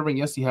 And Kyrie Irving,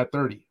 yes, he had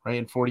 30, right,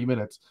 in 40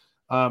 minutes.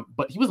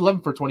 But he was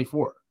 11 for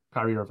 24,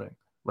 Kyrie Irving,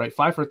 right?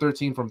 5 for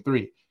 13 from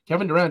three.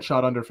 Kevin Durant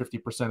shot under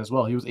 50% as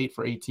well. He was 8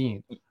 for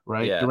 18,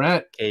 right? Yeah,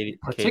 Durant KD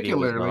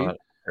was not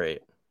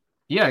great.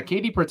 Yeah,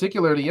 KD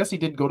particularly, yes, he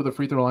did go to the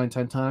free throw line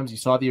 10 times. You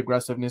saw the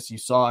aggressiveness. You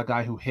saw a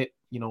guy who hit,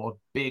 a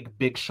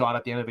big shot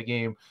at the end of the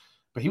game.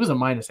 But he was a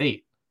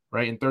 -8,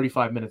 right, in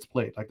 35 minutes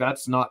played. Like,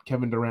 that's not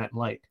Kevin Durant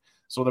like.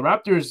 So the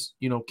Raptors,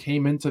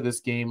 came into this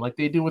game like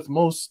they do with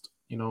most,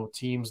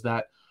 teams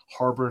that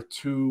harbor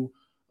two,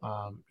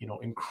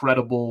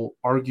 incredible,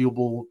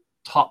 arguable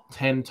top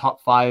 10,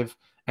 top 5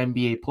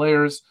 NBA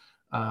players.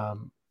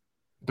 The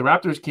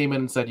Raptors came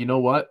in and said, you know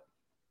what?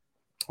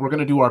 We're going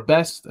to do our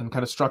best and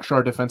kind of structure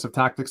our defensive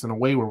tactics in a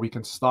way where we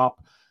can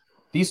stop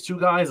these two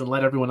guys and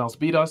let everyone else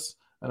beat us.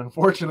 And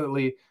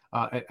unfortunately,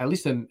 at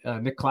least in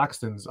Nick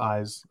Claxton's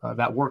eyes,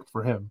 that worked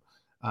for him.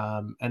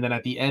 And then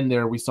at the end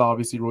there, we saw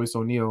obviously Royce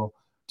O'Neal,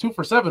 2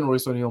 for 7.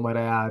 Royce O'Neal, might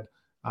I add,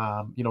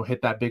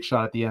 hit that big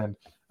shot at the end.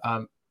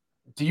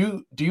 Do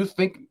you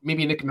think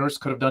maybe Nick Nurse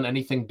could have done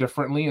anything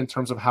differently in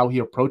terms of how he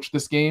approached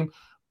this game?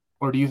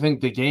 Or do you think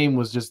the game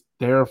was just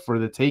there for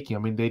the taking? I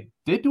mean, they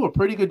did do a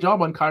pretty good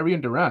job on Kyrie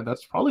and Durant.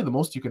 That's probably the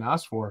most you can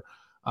ask for.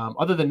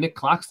 Other than Nick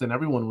Claxton,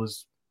 everyone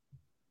was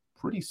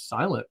pretty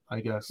silent, I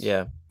guess.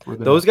 Yeah,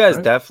 those guys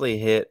definitely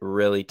hit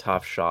really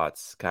tough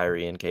shots,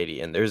 Kyrie and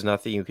KD, and there's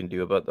nothing you can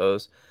do about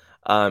those.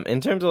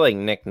 In terms of like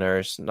Nick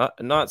Nurse,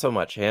 not so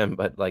much him,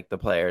 but like the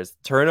players,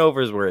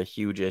 turnovers were a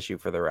huge issue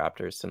for the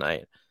Raptors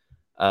tonight.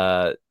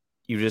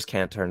 You just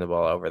can't turn the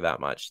ball over that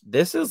much.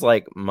 This is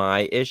like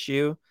my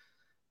issue.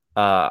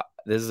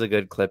 This is a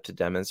good clip to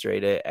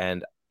demonstrate it,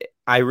 and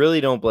I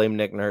really don't blame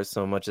Nick Nurse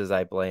so much as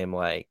I blame,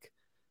 like,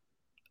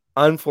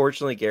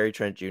 unfortunately, Gary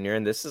Trent Jr.,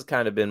 and this has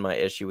kind of been my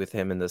issue with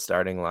him in the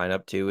starting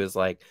lineup too, is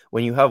like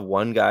when you have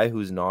one guy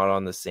who's not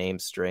on the same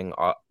string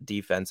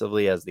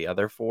defensively as the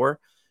other four,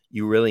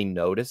 you really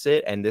notice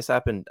it. And this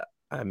happened,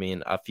 I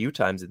mean, a few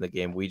times in the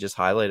game. We just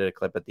highlighted a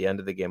clip at the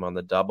end of the game on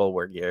the double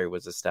where Gary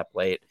was a step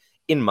late.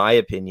 In my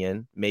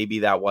opinion, maybe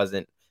that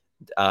wasn't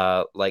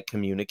like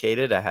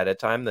communicated ahead of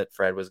time that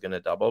Fred was going to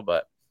double,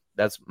 but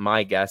that's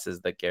my guess,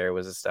 is that Gary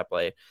was a step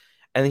late.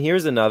 And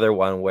here's another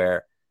one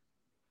where,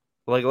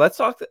 like, let's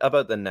talk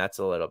about the Nets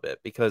a little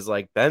bit, because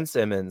like Ben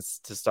Simmons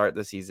to start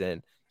the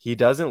season, he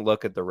doesn't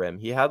look at the rim.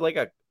 He had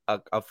like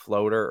a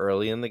floater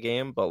early in the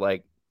game, but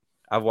like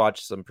I've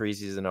watched some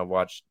preseason, I've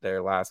watched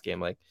their last game,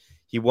 like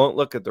he won't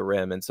look at the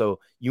rim. And so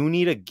you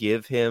need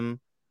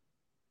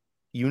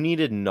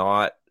to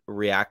not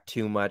react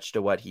too much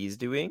to what he's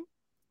doing.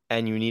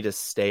 And you need to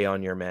stay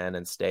on your man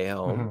and stay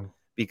home,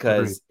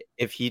 because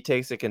if he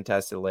takes a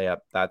contested layup,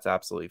 that's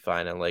absolutely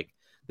fine. And like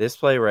this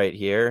play right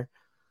here,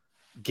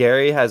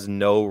 Gary has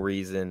no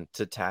reason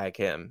to tag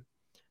him.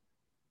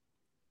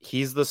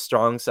 He's the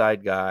strong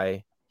side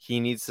guy.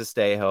 He needs to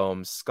stay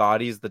home.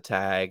 Scotty's the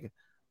tag.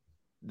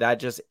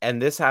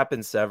 And this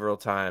happens several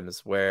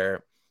times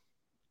where,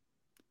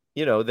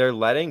 they're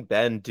letting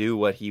Ben do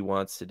what he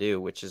wants to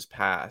do, which is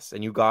pass.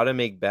 And you got to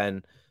make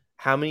Ben.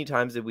 How many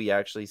times did we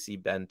actually see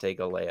Ben take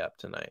a layup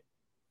tonight?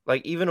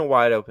 Like even a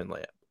wide open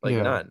layup, like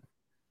none.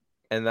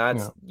 And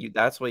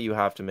that's what you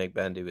have to make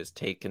Ben do, is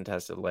take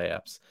contested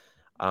layups.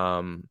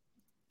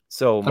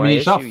 So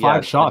he shot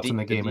 5 shots in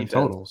the game in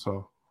total.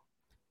 So,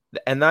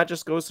 and that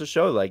just goes to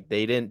show, like,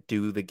 they didn't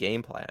do the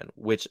game plan,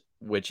 which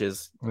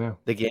is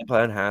the game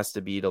plan has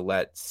to be to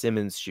let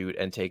Simmons shoot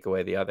and take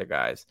away the other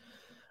guys.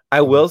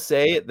 I will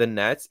say the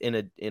Nets in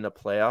a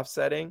playoff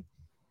setting,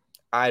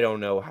 I don't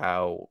know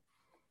how.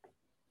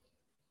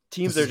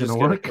 Teams are just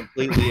going to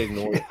completely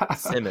ignore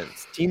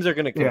Simmons. Teams are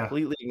going to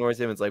completely ignore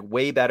Simmons, like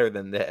way better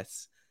than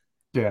this.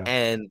 Yeah.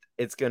 And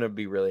it's going to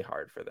be really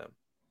hard for them.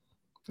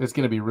 It's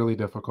going to be really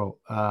difficult.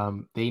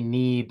 They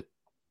need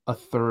a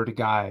third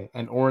guy.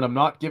 And Oren, I'm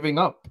not giving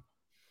up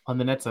on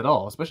the Nets at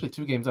all, especially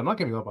 2 games. I'm not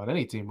giving up on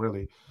any team,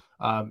 really,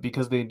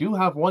 because they do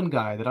have one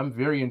guy that I'm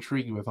very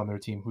intrigued with on their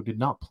team who did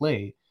not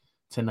play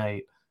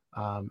tonight.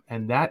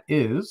 And that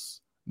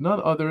is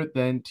none other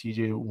than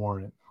TJ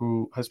Warren,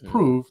 who has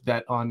proved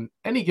that on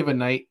any given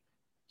night,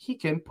 he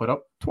can put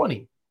up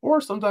 20,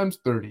 or sometimes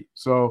 30.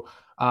 So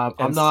I'm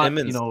And not,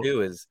 Simmons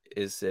too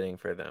is sitting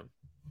for them.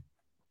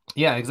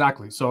 Yeah,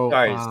 exactly. So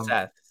Sorry,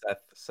 Seth.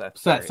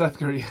 Sorry. Seth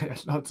Curry,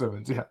 not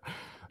Simmons. Yeah.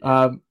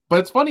 But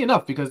it's funny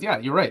enough because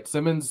you're right.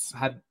 Simmons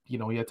had, he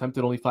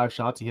attempted only 5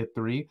 shots. He hit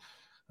 3.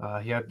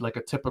 He had like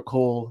a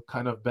typical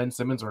kind of Ben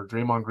Simmons or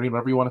Draymond Green,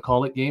 whatever you want to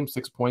call it, game.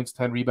 6 points,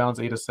 10 rebounds,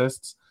 8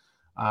 assists.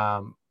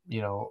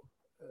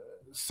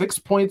 6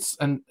 points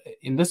and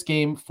in this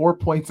game, 4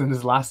 points in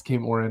his last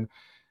game, or in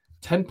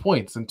 10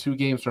 points in 2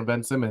 games from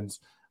Ben Simmons.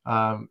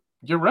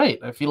 You're right.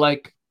 I feel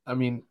like,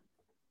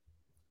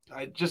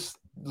 I just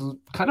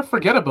kind of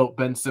forget about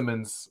Ben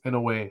Simmons in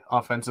a way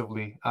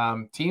offensively.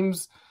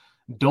 Teams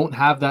don't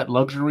have that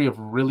luxury of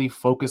really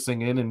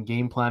focusing in and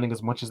game planning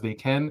as much as they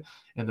can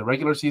in the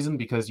regular season,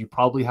 because you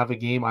probably have a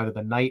game either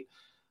the night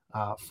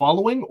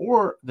following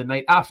or the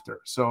night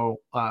after. So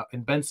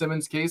in Ben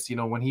Simmons' case,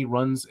 when he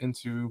runs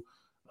into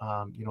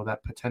that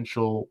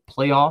potential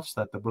playoffs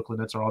that the Brooklyn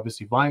Nets are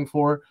obviously vying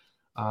for,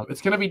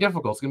 it's going to be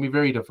difficult. It's going to be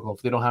very difficult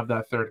if they don't have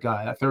that third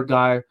guy. That third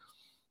guy,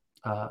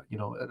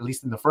 at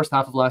least in the first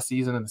half of last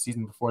season and the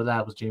season before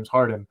that, was James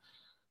Harden.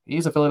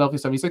 He's a Philadelphia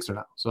 76er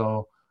now.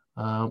 So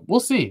we'll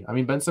see.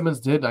 Ben Simmons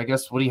did, I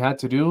guess, what he had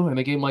to do in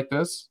a game like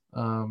this.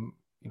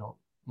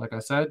 Like I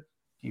said,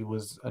 he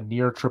was a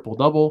near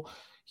triple-double.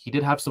 He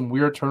did have some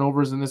weird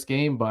turnovers in this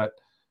game, but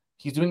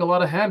he's doing a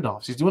lot of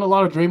handoffs. He's doing a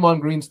lot of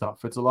Draymond Green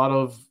stuff. It's a lot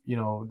of,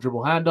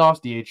 dribble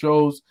handoffs,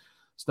 DHOs,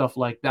 stuff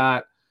like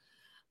that.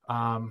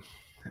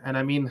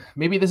 And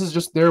maybe this is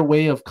just their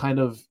way of kind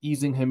of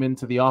easing him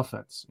into the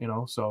offense,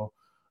 so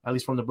at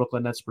least from the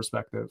Brooklyn Nets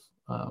perspective.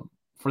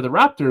 For the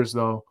Raptors,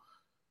 though,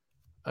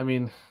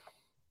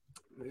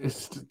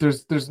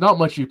 there's not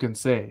much you can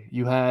say.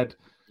 You had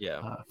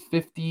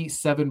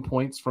 57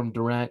 points from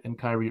Durant and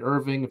Kyrie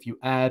Irving. If you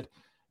add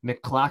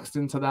Nick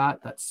Claxton to that,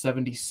 that's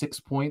 76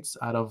 points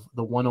out of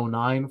the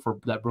 109 for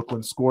that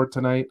Brooklyn scored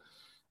tonight.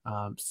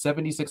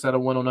 76 out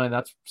of 109,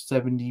 that's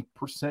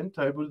 70%,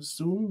 I would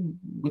assume,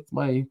 with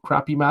my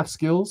crappy math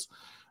skills.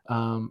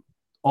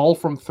 All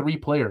from 3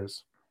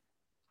 players.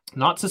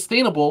 Not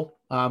sustainable,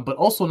 but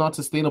also not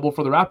sustainable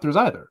for the Raptors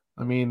either.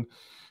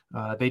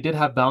 They did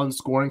have balanced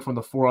scoring from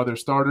the 4 other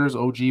starters: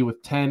 OG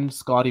with 10,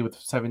 Scotty with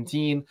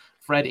 17,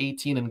 Fred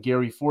 18, and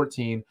Gary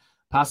 14.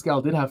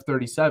 Pascal did have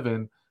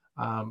 37.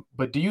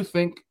 But do you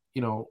think,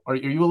 are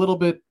you a little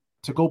bit,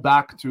 to go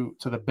back to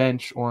the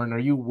bench, or are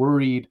you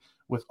worried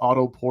with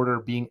Otto Porter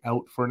being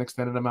out for an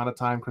extended amount of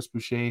time, Chris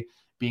Boucher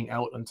being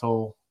out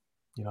until,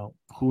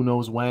 who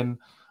knows when?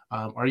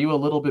 Are you a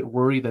little bit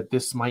worried that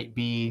this might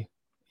be,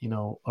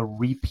 a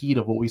repeat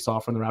of what we saw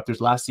from the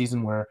Raptors last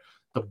season, where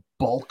the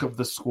bulk of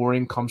the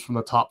scoring comes from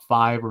the top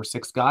 5 or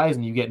 6 guys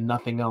and you get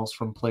nothing else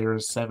from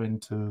players 7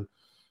 to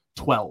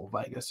 12,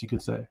 I guess you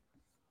could say?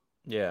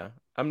 Yeah,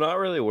 I'm not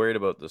really worried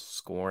about the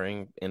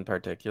scoring in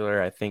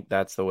particular. I think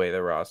that's the way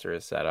the roster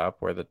is set up,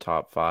 where the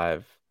top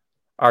 5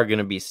 are going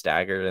to be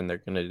staggered and they're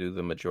going to do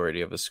the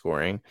majority of the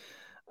scoring.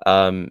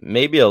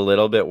 Maybe a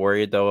little bit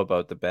worried, though,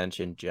 about the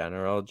bench in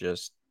general.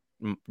 Just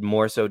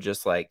more so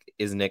just like,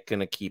 is Nick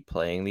going to keep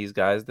playing these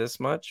guys this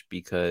much?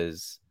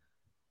 Because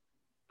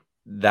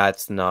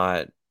that's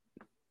not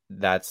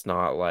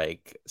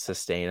like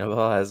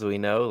sustainable, as we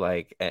know.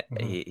 Like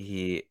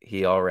he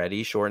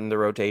already shortened the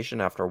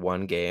rotation after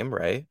 1 game,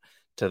 right?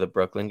 To the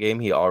Brooklyn game,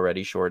 he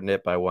already shortened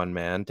it by 1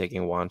 man,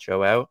 taking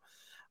Juancho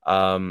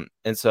out.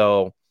 And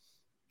so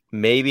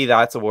maybe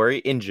that's a worry.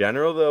 In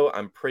general, though,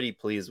 I'm pretty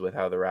pleased with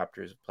how the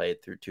Raptors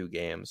played through 2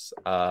 games.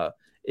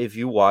 If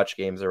you watch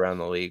games around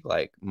the league,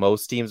 like,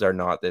 most teams are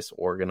not this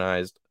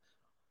organized,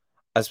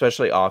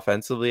 especially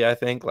offensively, I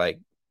think, like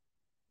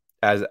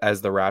as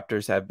the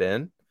Raptors have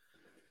been.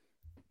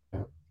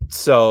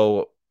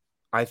 So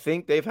I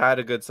think they've had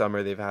a good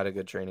summer. They've had a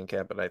good training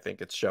camp, and I think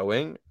it's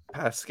showing.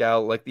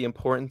 Pascal, like, the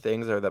important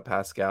things are that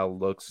Pascal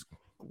looks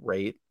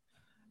great,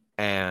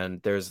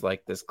 and there's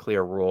like this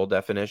clear role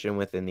definition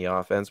within the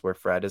offense, where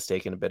Fred has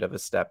taken a bit of a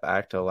step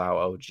back to allow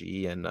OG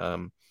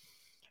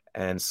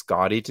and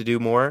Scotty to do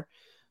more.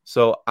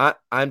 So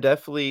I'm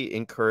definitely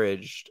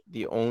encouraged.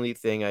 The only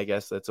thing I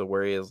guess that's a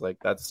worry is like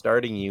that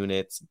starting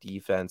unit's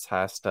defense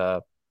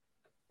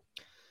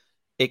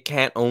it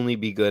can't only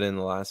be good in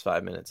the last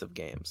 5 minutes of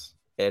games.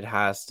 It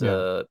has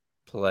to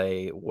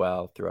play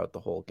well throughout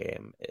the whole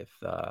game if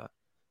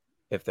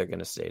they're going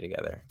to stay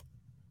together.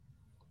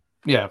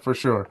 Yeah, for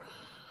sure.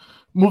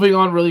 Moving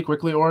on really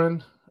quickly,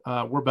 Oren,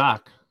 we're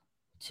back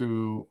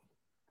to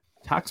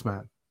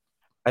Taxman.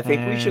 I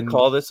think we should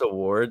call this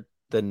award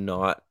the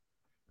Not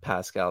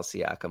Pascal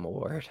Siakam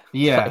Award.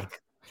 Yeah.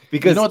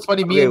 Because it's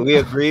funny, we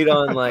agreed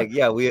on like,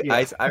 I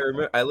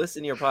remember I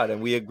listened to your pod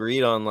and we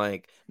agreed on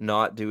like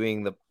not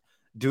doing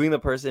the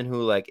person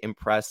who like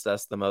impressed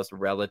us the most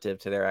relative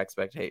to their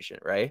expectation,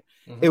 right?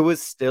 Mm-hmm. It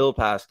was still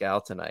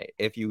Pascal tonight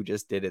if you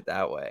just did it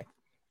that way.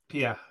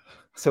 Yeah.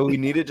 So we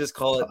need to just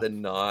call it the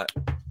Not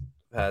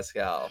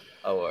Pascal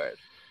Award.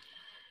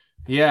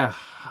 Yeah.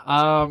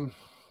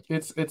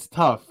 It's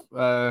tough.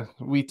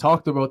 We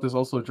talked about this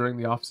also during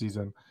the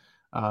offseason.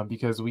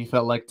 because we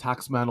felt like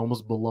Taxman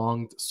almost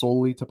belonged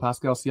solely to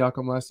Pascal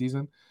Siakam last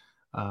season.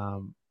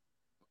 Um,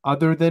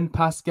 other than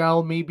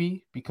Pascal,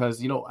 maybe,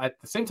 because,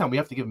 at the same time, we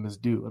have to give him his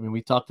due. I mean,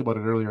 we talked about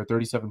it earlier,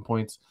 37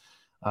 points,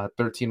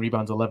 13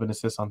 rebounds, 11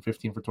 assists on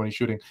 15 for 20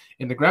 shooting.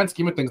 In the grand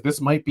scheme of things, this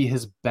might be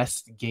his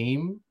best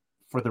game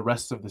for the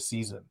rest of the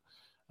season.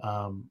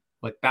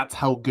 Like, that's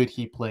how good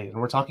he played. And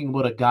we're talking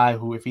about a guy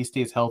who, if he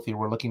stays healthy,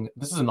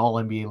 this is an all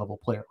NBA level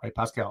player, right?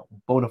 Pascal,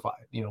 bona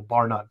fide,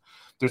 bar none.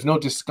 There's no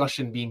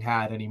discussion being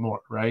had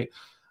anymore, right?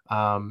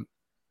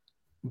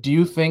 Do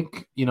you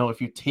think, if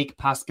you take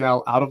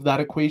Pascal out of that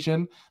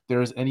equation,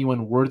 there is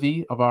anyone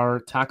worthy of our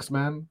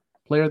Taxman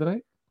player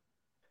tonight?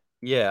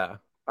 Yeah.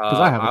 Because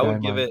I have a I guy would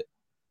in give mind. it.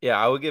 Yeah,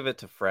 I would give it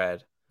to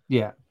Fred.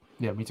 Yeah,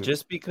 me too.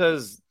 Just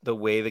because the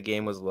way the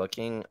game was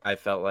looking, I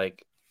felt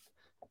like,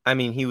 I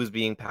mean, he was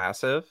being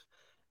passive,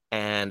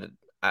 and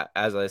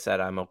as I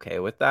said, I'm okay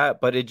with that.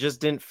 But it just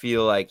didn't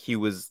feel like he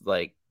was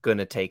like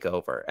gonna take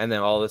over. And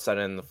then all of a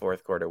sudden in the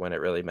fourth quarter, when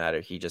it really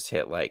mattered, he just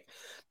hit like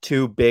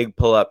 2 big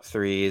pull-up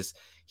threes.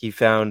 He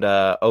found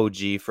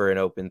OG for an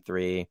open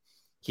three.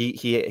 He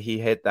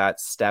hit that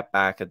step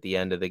back at the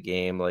end of the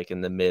game, like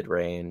in the mid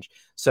range.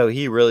 So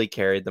he really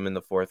carried them in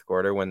the fourth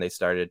quarter when they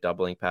started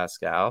doubling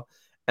Pascal.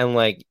 And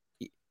like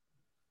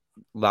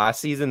last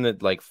season,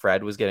 that like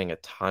Fred was getting a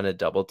ton of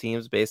double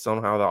teams based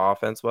on how the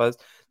offense was.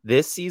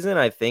 This season,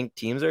 I think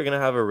teams are gonna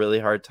have a really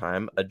hard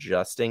time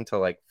adjusting to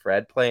like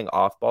Fred playing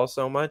off ball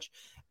so much,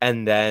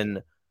 and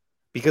then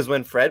because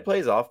when Fred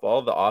plays off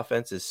ball, the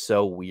offense is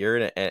so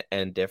weird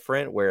and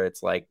different, where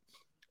it's like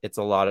it's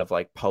a lot of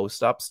like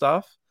post up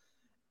stuff.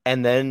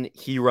 And then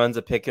he runs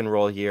a pick and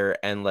roll here,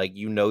 and like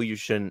you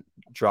shouldn't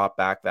drop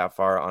back that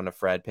far on a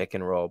Fred pick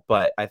and roll.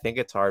 But I think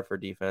it's hard for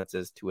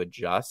defenses to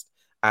adjust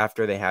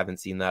after they haven't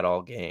seen that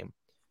all game.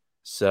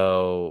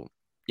 So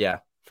yeah,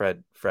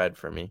 Fred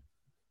for me.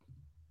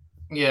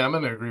 Yeah, I'm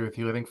gonna agree with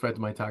you. I think Fred's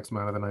my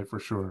Taxman of the night for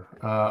sure.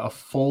 A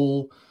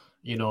full,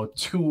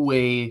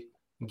 two-way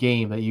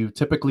game that you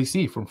typically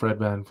see from Fred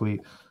VanVleet.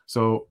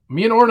 So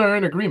me and Orna are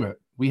in agreement.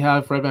 We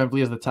have Fred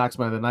VanVleet as the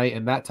Taxman of the night,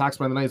 and that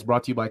Taxman of the night is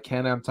brought to you by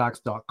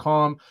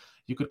CanAmTax.com.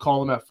 You could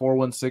call them at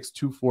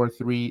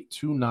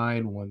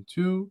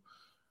 416-243-2912.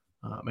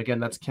 Again,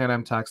 that's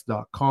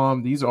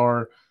CanAmTax.com. These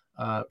are,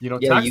 Yeah,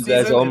 tax you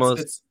guys season.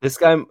 almost this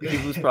guy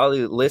he was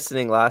probably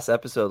listening last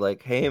episode,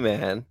 like, hey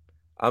man,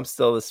 I'm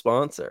still the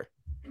sponsor.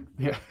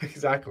 Yeah,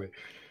 exactly.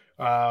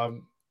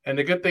 And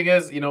the good thing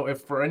is,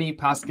 if for any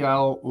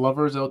Pascal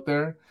lovers out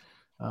there,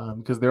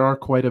 because there are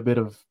quite a bit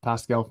of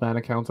Pascal fan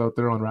accounts out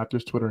there on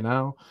Raptors Twitter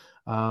now,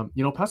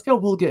 Pascal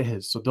will get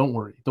his. So don't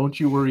worry. Don't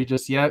you worry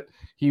just yet.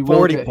 He will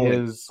 40 get points.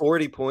 his.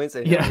 40 points,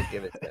 and Yeah. I would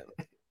give it to him.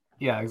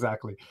 Yeah,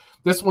 exactly.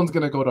 This one's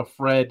going to go to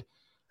Fred.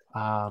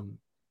 And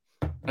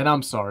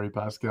I'm sorry,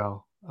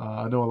 Pascal.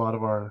 I know a lot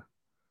of our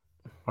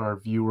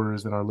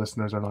viewers and our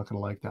listeners are not going to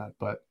like that,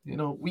 but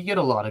we get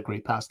a lot of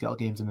great Pascal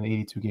games in the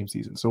 82 game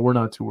season, so we're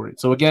not too worried.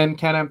 So again,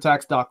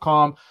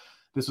 canamtax.com.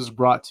 This was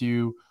brought to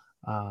you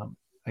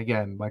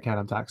again by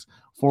CanAmTax.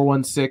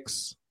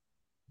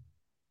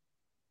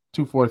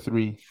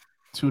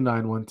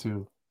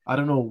 416-243-2912. I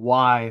don't know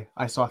why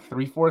I saw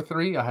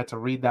 343. I had to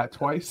read that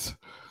twice.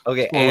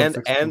 Okay,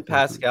 and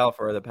Pascal,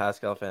 for the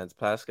Pascal fans,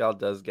 Pascal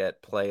does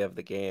get play of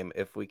the game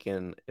if we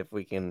can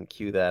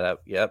cue that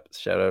up. Yep,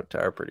 shout out to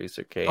our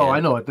producer Kay. Oh,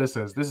 I know what this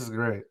is. This is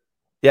great.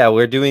 Yeah,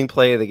 we're doing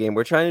play of the game.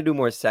 We're trying to do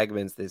more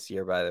segments this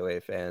year, by the way,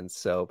 fans.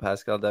 So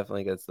Pascal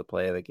definitely gets the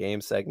play of the game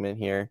segment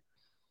here,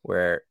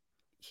 where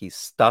he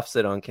stuffs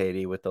it on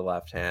KD with the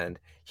left hand.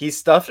 He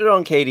stuffed it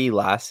on KD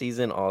last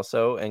season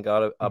also and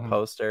got a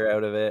poster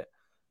out of it.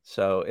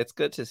 So it's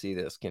good to see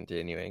this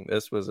continuing.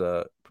 This was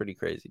a pretty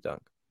crazy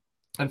dunk.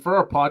 And for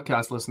our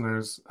podcast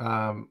listeners,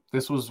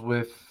 this was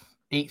with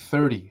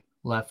 8:30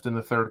 left in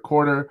the third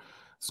quarter.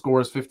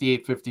 Score is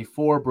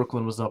 58-54.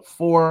 Brooklyn was up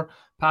 4.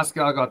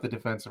 Pascal got the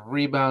defensive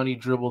rebound. He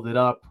dribbled it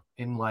up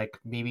in like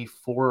maybe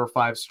 4 or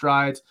 5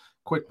 strides.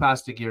 Quick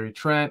pass to Gary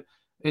Trent.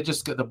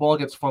 The ball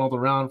gets funneled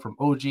around from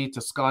OG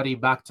to Scotty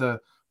back to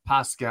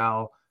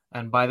Pascal.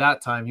 And by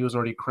that time, he was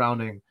already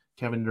crowning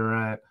Kevin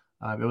Durant.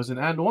 It was an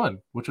and one,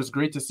 which was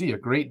great to see. A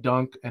great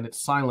dunk, and it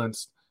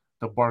silenced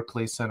the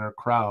Barclays Center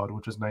crowd,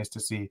 which was nice to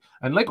see.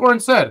 And like Oren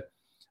said,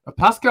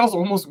 Pascal's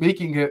almost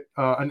making it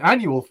an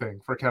annual thing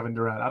for Kevin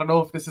Durant. I don't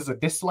know if this is a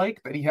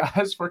dislike that he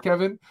has for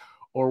Kevin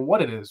or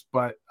what it is,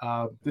 but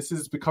this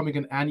is becoming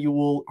an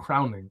annual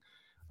crowning.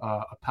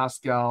 A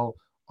Pascal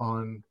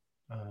on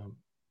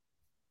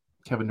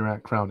Kevin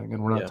Durant crowning,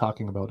 and we're not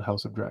talking about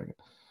House of Dragon.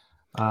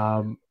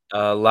 That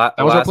was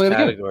our play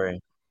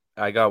category.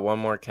 I got one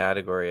more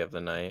category of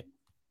the night,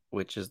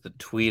 which is the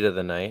tweet of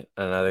the night.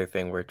 Another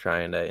thing we're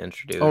trying to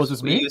introduce. Oh, is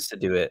this me? We used to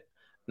do it.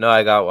 No,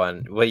 I got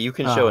one. Well, you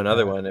can show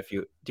another one if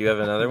you do. You have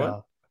another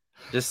one?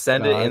 Just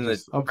send it in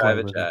the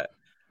private chat.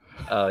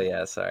 Oh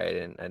yeah, sorry,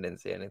 I didn't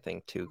see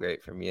anything too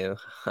great from you.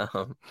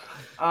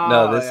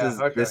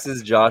 This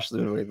is Josh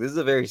Lunenburg. This is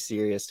a very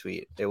serious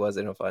tweet. It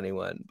wasn't a funny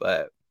one,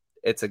 but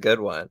it's a good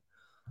one.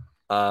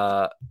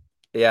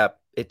 Yeah,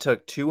 it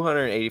took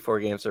 284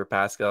 games for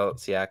Pascal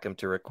Siakam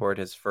to record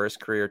his first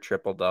career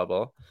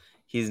triple-double.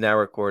 He's now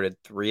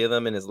recorded 3 of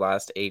them in his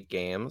last 8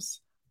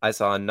 games. I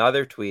saw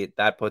another tweet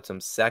that puts him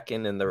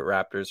second in the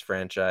Raptors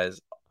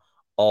franchise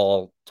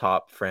all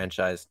top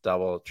franchise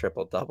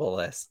triple-double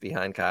list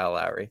behind Kyle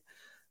Lowry.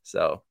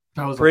 So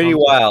That was a pretty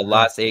tough one. wild.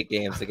 Last 8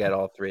 games to get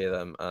all 3 of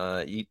them.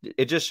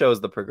 It just shows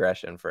the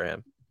progression for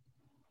him.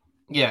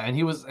 Yeah, and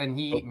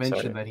he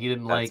mentioned that he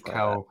didn't like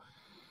how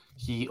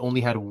he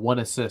only had 1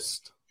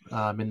 assist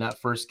in that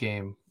first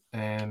game,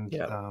 and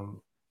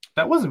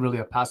that wasn't really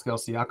a Pascal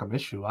Siakam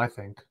issue. I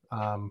think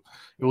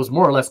it was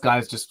more or less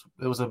it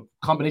was a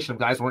combination of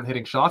guys weren't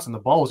hitting shots and the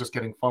ball was just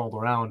getting funneled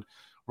around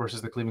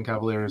versus the Cleveland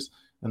Cavaliers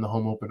in the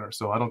home opener.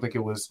 So I don't think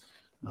it was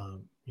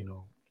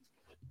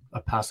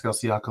a Pascal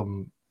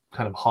Siakam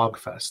kind of hog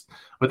fest.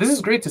 But this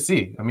is great to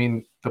see. I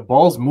mean, the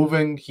ball's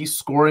moving. He's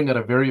scoring at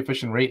a very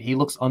efficient rate. He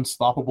looks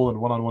unstoppable in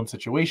one-on-one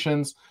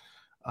situations.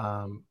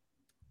 I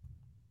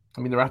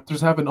mean, the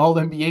Raptors have an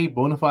all-NBA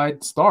bona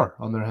fide star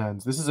on their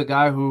hands. This is a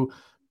guy who,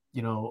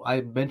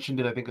 I mentioned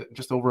it, I think,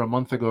 just over a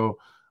month ago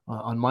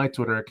on my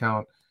Twitter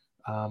account,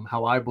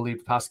 how I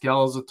believe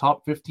Pascal is a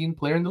top 15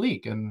 player in the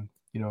league. And,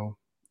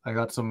 I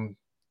got some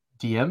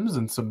DMs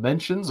and some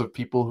mentions of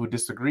people who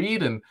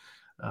disagreed. And,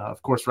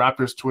 of course,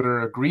 Raptors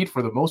Twitter agreed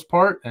for the most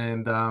part.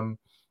 And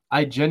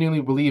I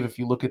genuinely believe if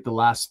you look at the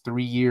last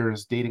 3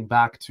 years dating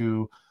back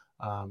to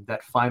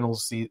that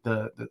finals,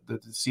 the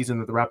season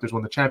that the Raptors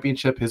won the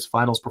championship, his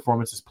finals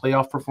performance, his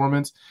playoff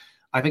performance,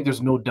 I think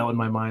there's no doubt in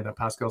my mind that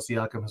Pascal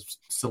Siakam has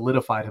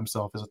solidified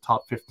himself as a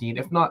top 15,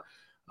 if not,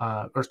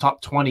 or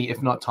top 20,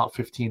 if not top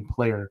 15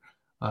 player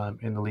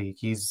in the league.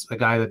 He's a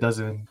guy that does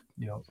it in,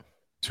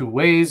 2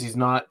 ways. He's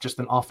not just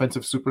an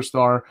offensive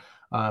superstar.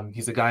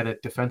 He's a guy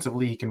that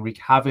defensively he can wreak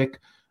havoc,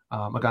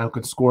 a guy who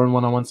can score in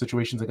one-on-one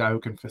situations, a guy who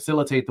can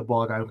facilitate the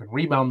ball, a guy who can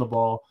rebound the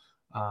ball,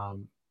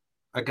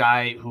 a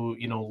guy who,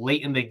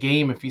 late in the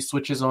game, if he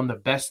switches on the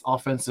best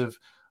offensive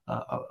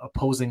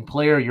opposing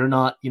player, you're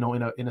not,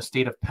 in a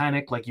state of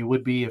panic like you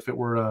would be if it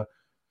were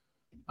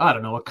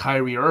a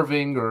Kyrie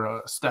Irving or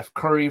a Steph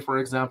Curry, for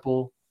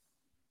example.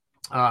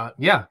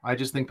 I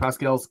just think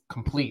Pascal's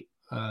complete.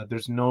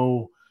 There's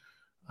no,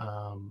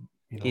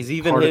 he's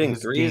even hitting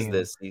threes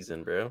this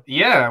season, bro.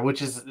 Yeah,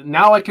 which is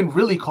now I can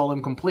really call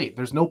him complete.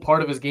 There's no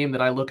part of his game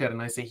that I look at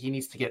and I say he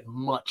needs to get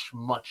much,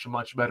 much,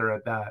 much better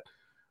at that.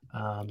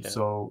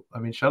 So, I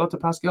mean, shout out to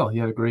Pascal. He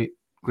had a great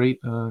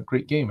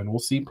game, and we'll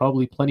see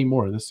probably plenty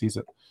more this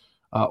season.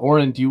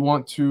 Oren, do you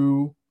want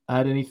to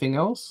add anything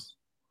else?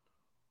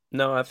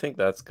 No, I think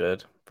that's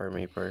good for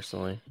me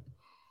personally.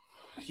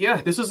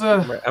 Yeah,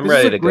 I'm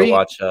ready to go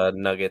watch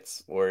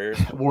Nuggets Warriors.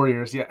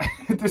 Warriors, yeah.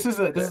 This is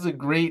a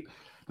great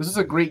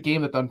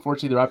game that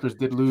unfortunately the Raptors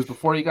did lose.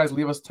 Before you guys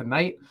leave us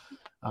tonight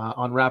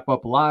on Wrap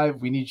Up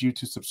Live, we need you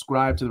to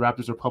subscribe to the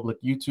Raptors Republic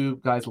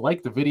YouTube. Guys,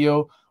 like the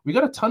video. We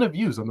got a ton of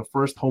views on the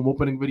first home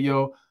opening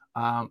video,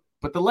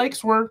 but the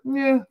likes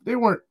they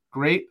weren't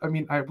great. I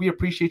mean, we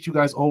appreciate you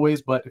guys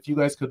always, but if you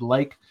guys could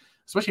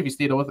especially if you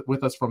stayed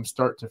with us from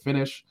start to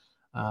finish,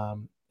 I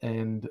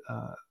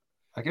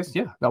guess,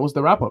 that was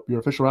the wrap up.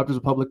 Your official Raptors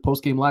Republic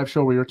post-game live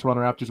show where your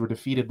Toronto Raptors were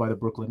defeated by the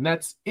Brooklyn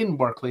Nets in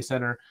Barclays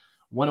Center,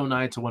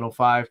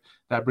 109-105.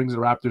 That brings the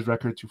Raptors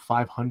record to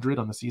 500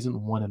 on the season,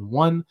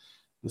 1-1.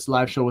 This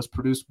live show was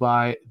produced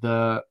by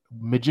the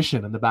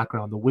magician in the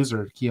background, the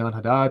wizard, Keon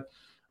Haddad.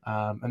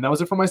 And that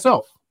was it for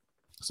myself.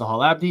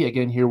 Sahal Abdi,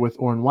 again here with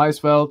Oren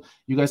Weisfeld.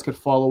 You guys could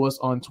follow us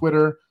on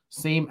Twitter,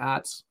 same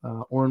at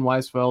Oren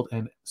Weisfeld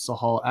and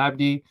Sahal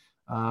Abdi.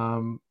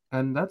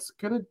 And that's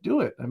going to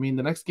do it. I mean,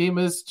 the next game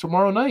is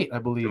tomorrow night, I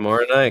believe.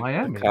 Tomorrow night,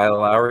 Miami. Kyle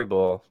Lowry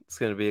Bowl. It's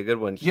going to be a good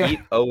one. Yeah.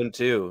 Heat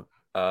 0-2.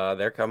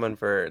 They're coming.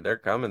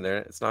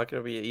 It's not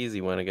going to be an easy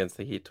one against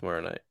the Heat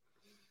tomorrow night.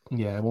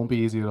 Yeah, it won't be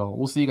easy at all.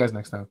 We'll see you guys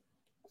next time.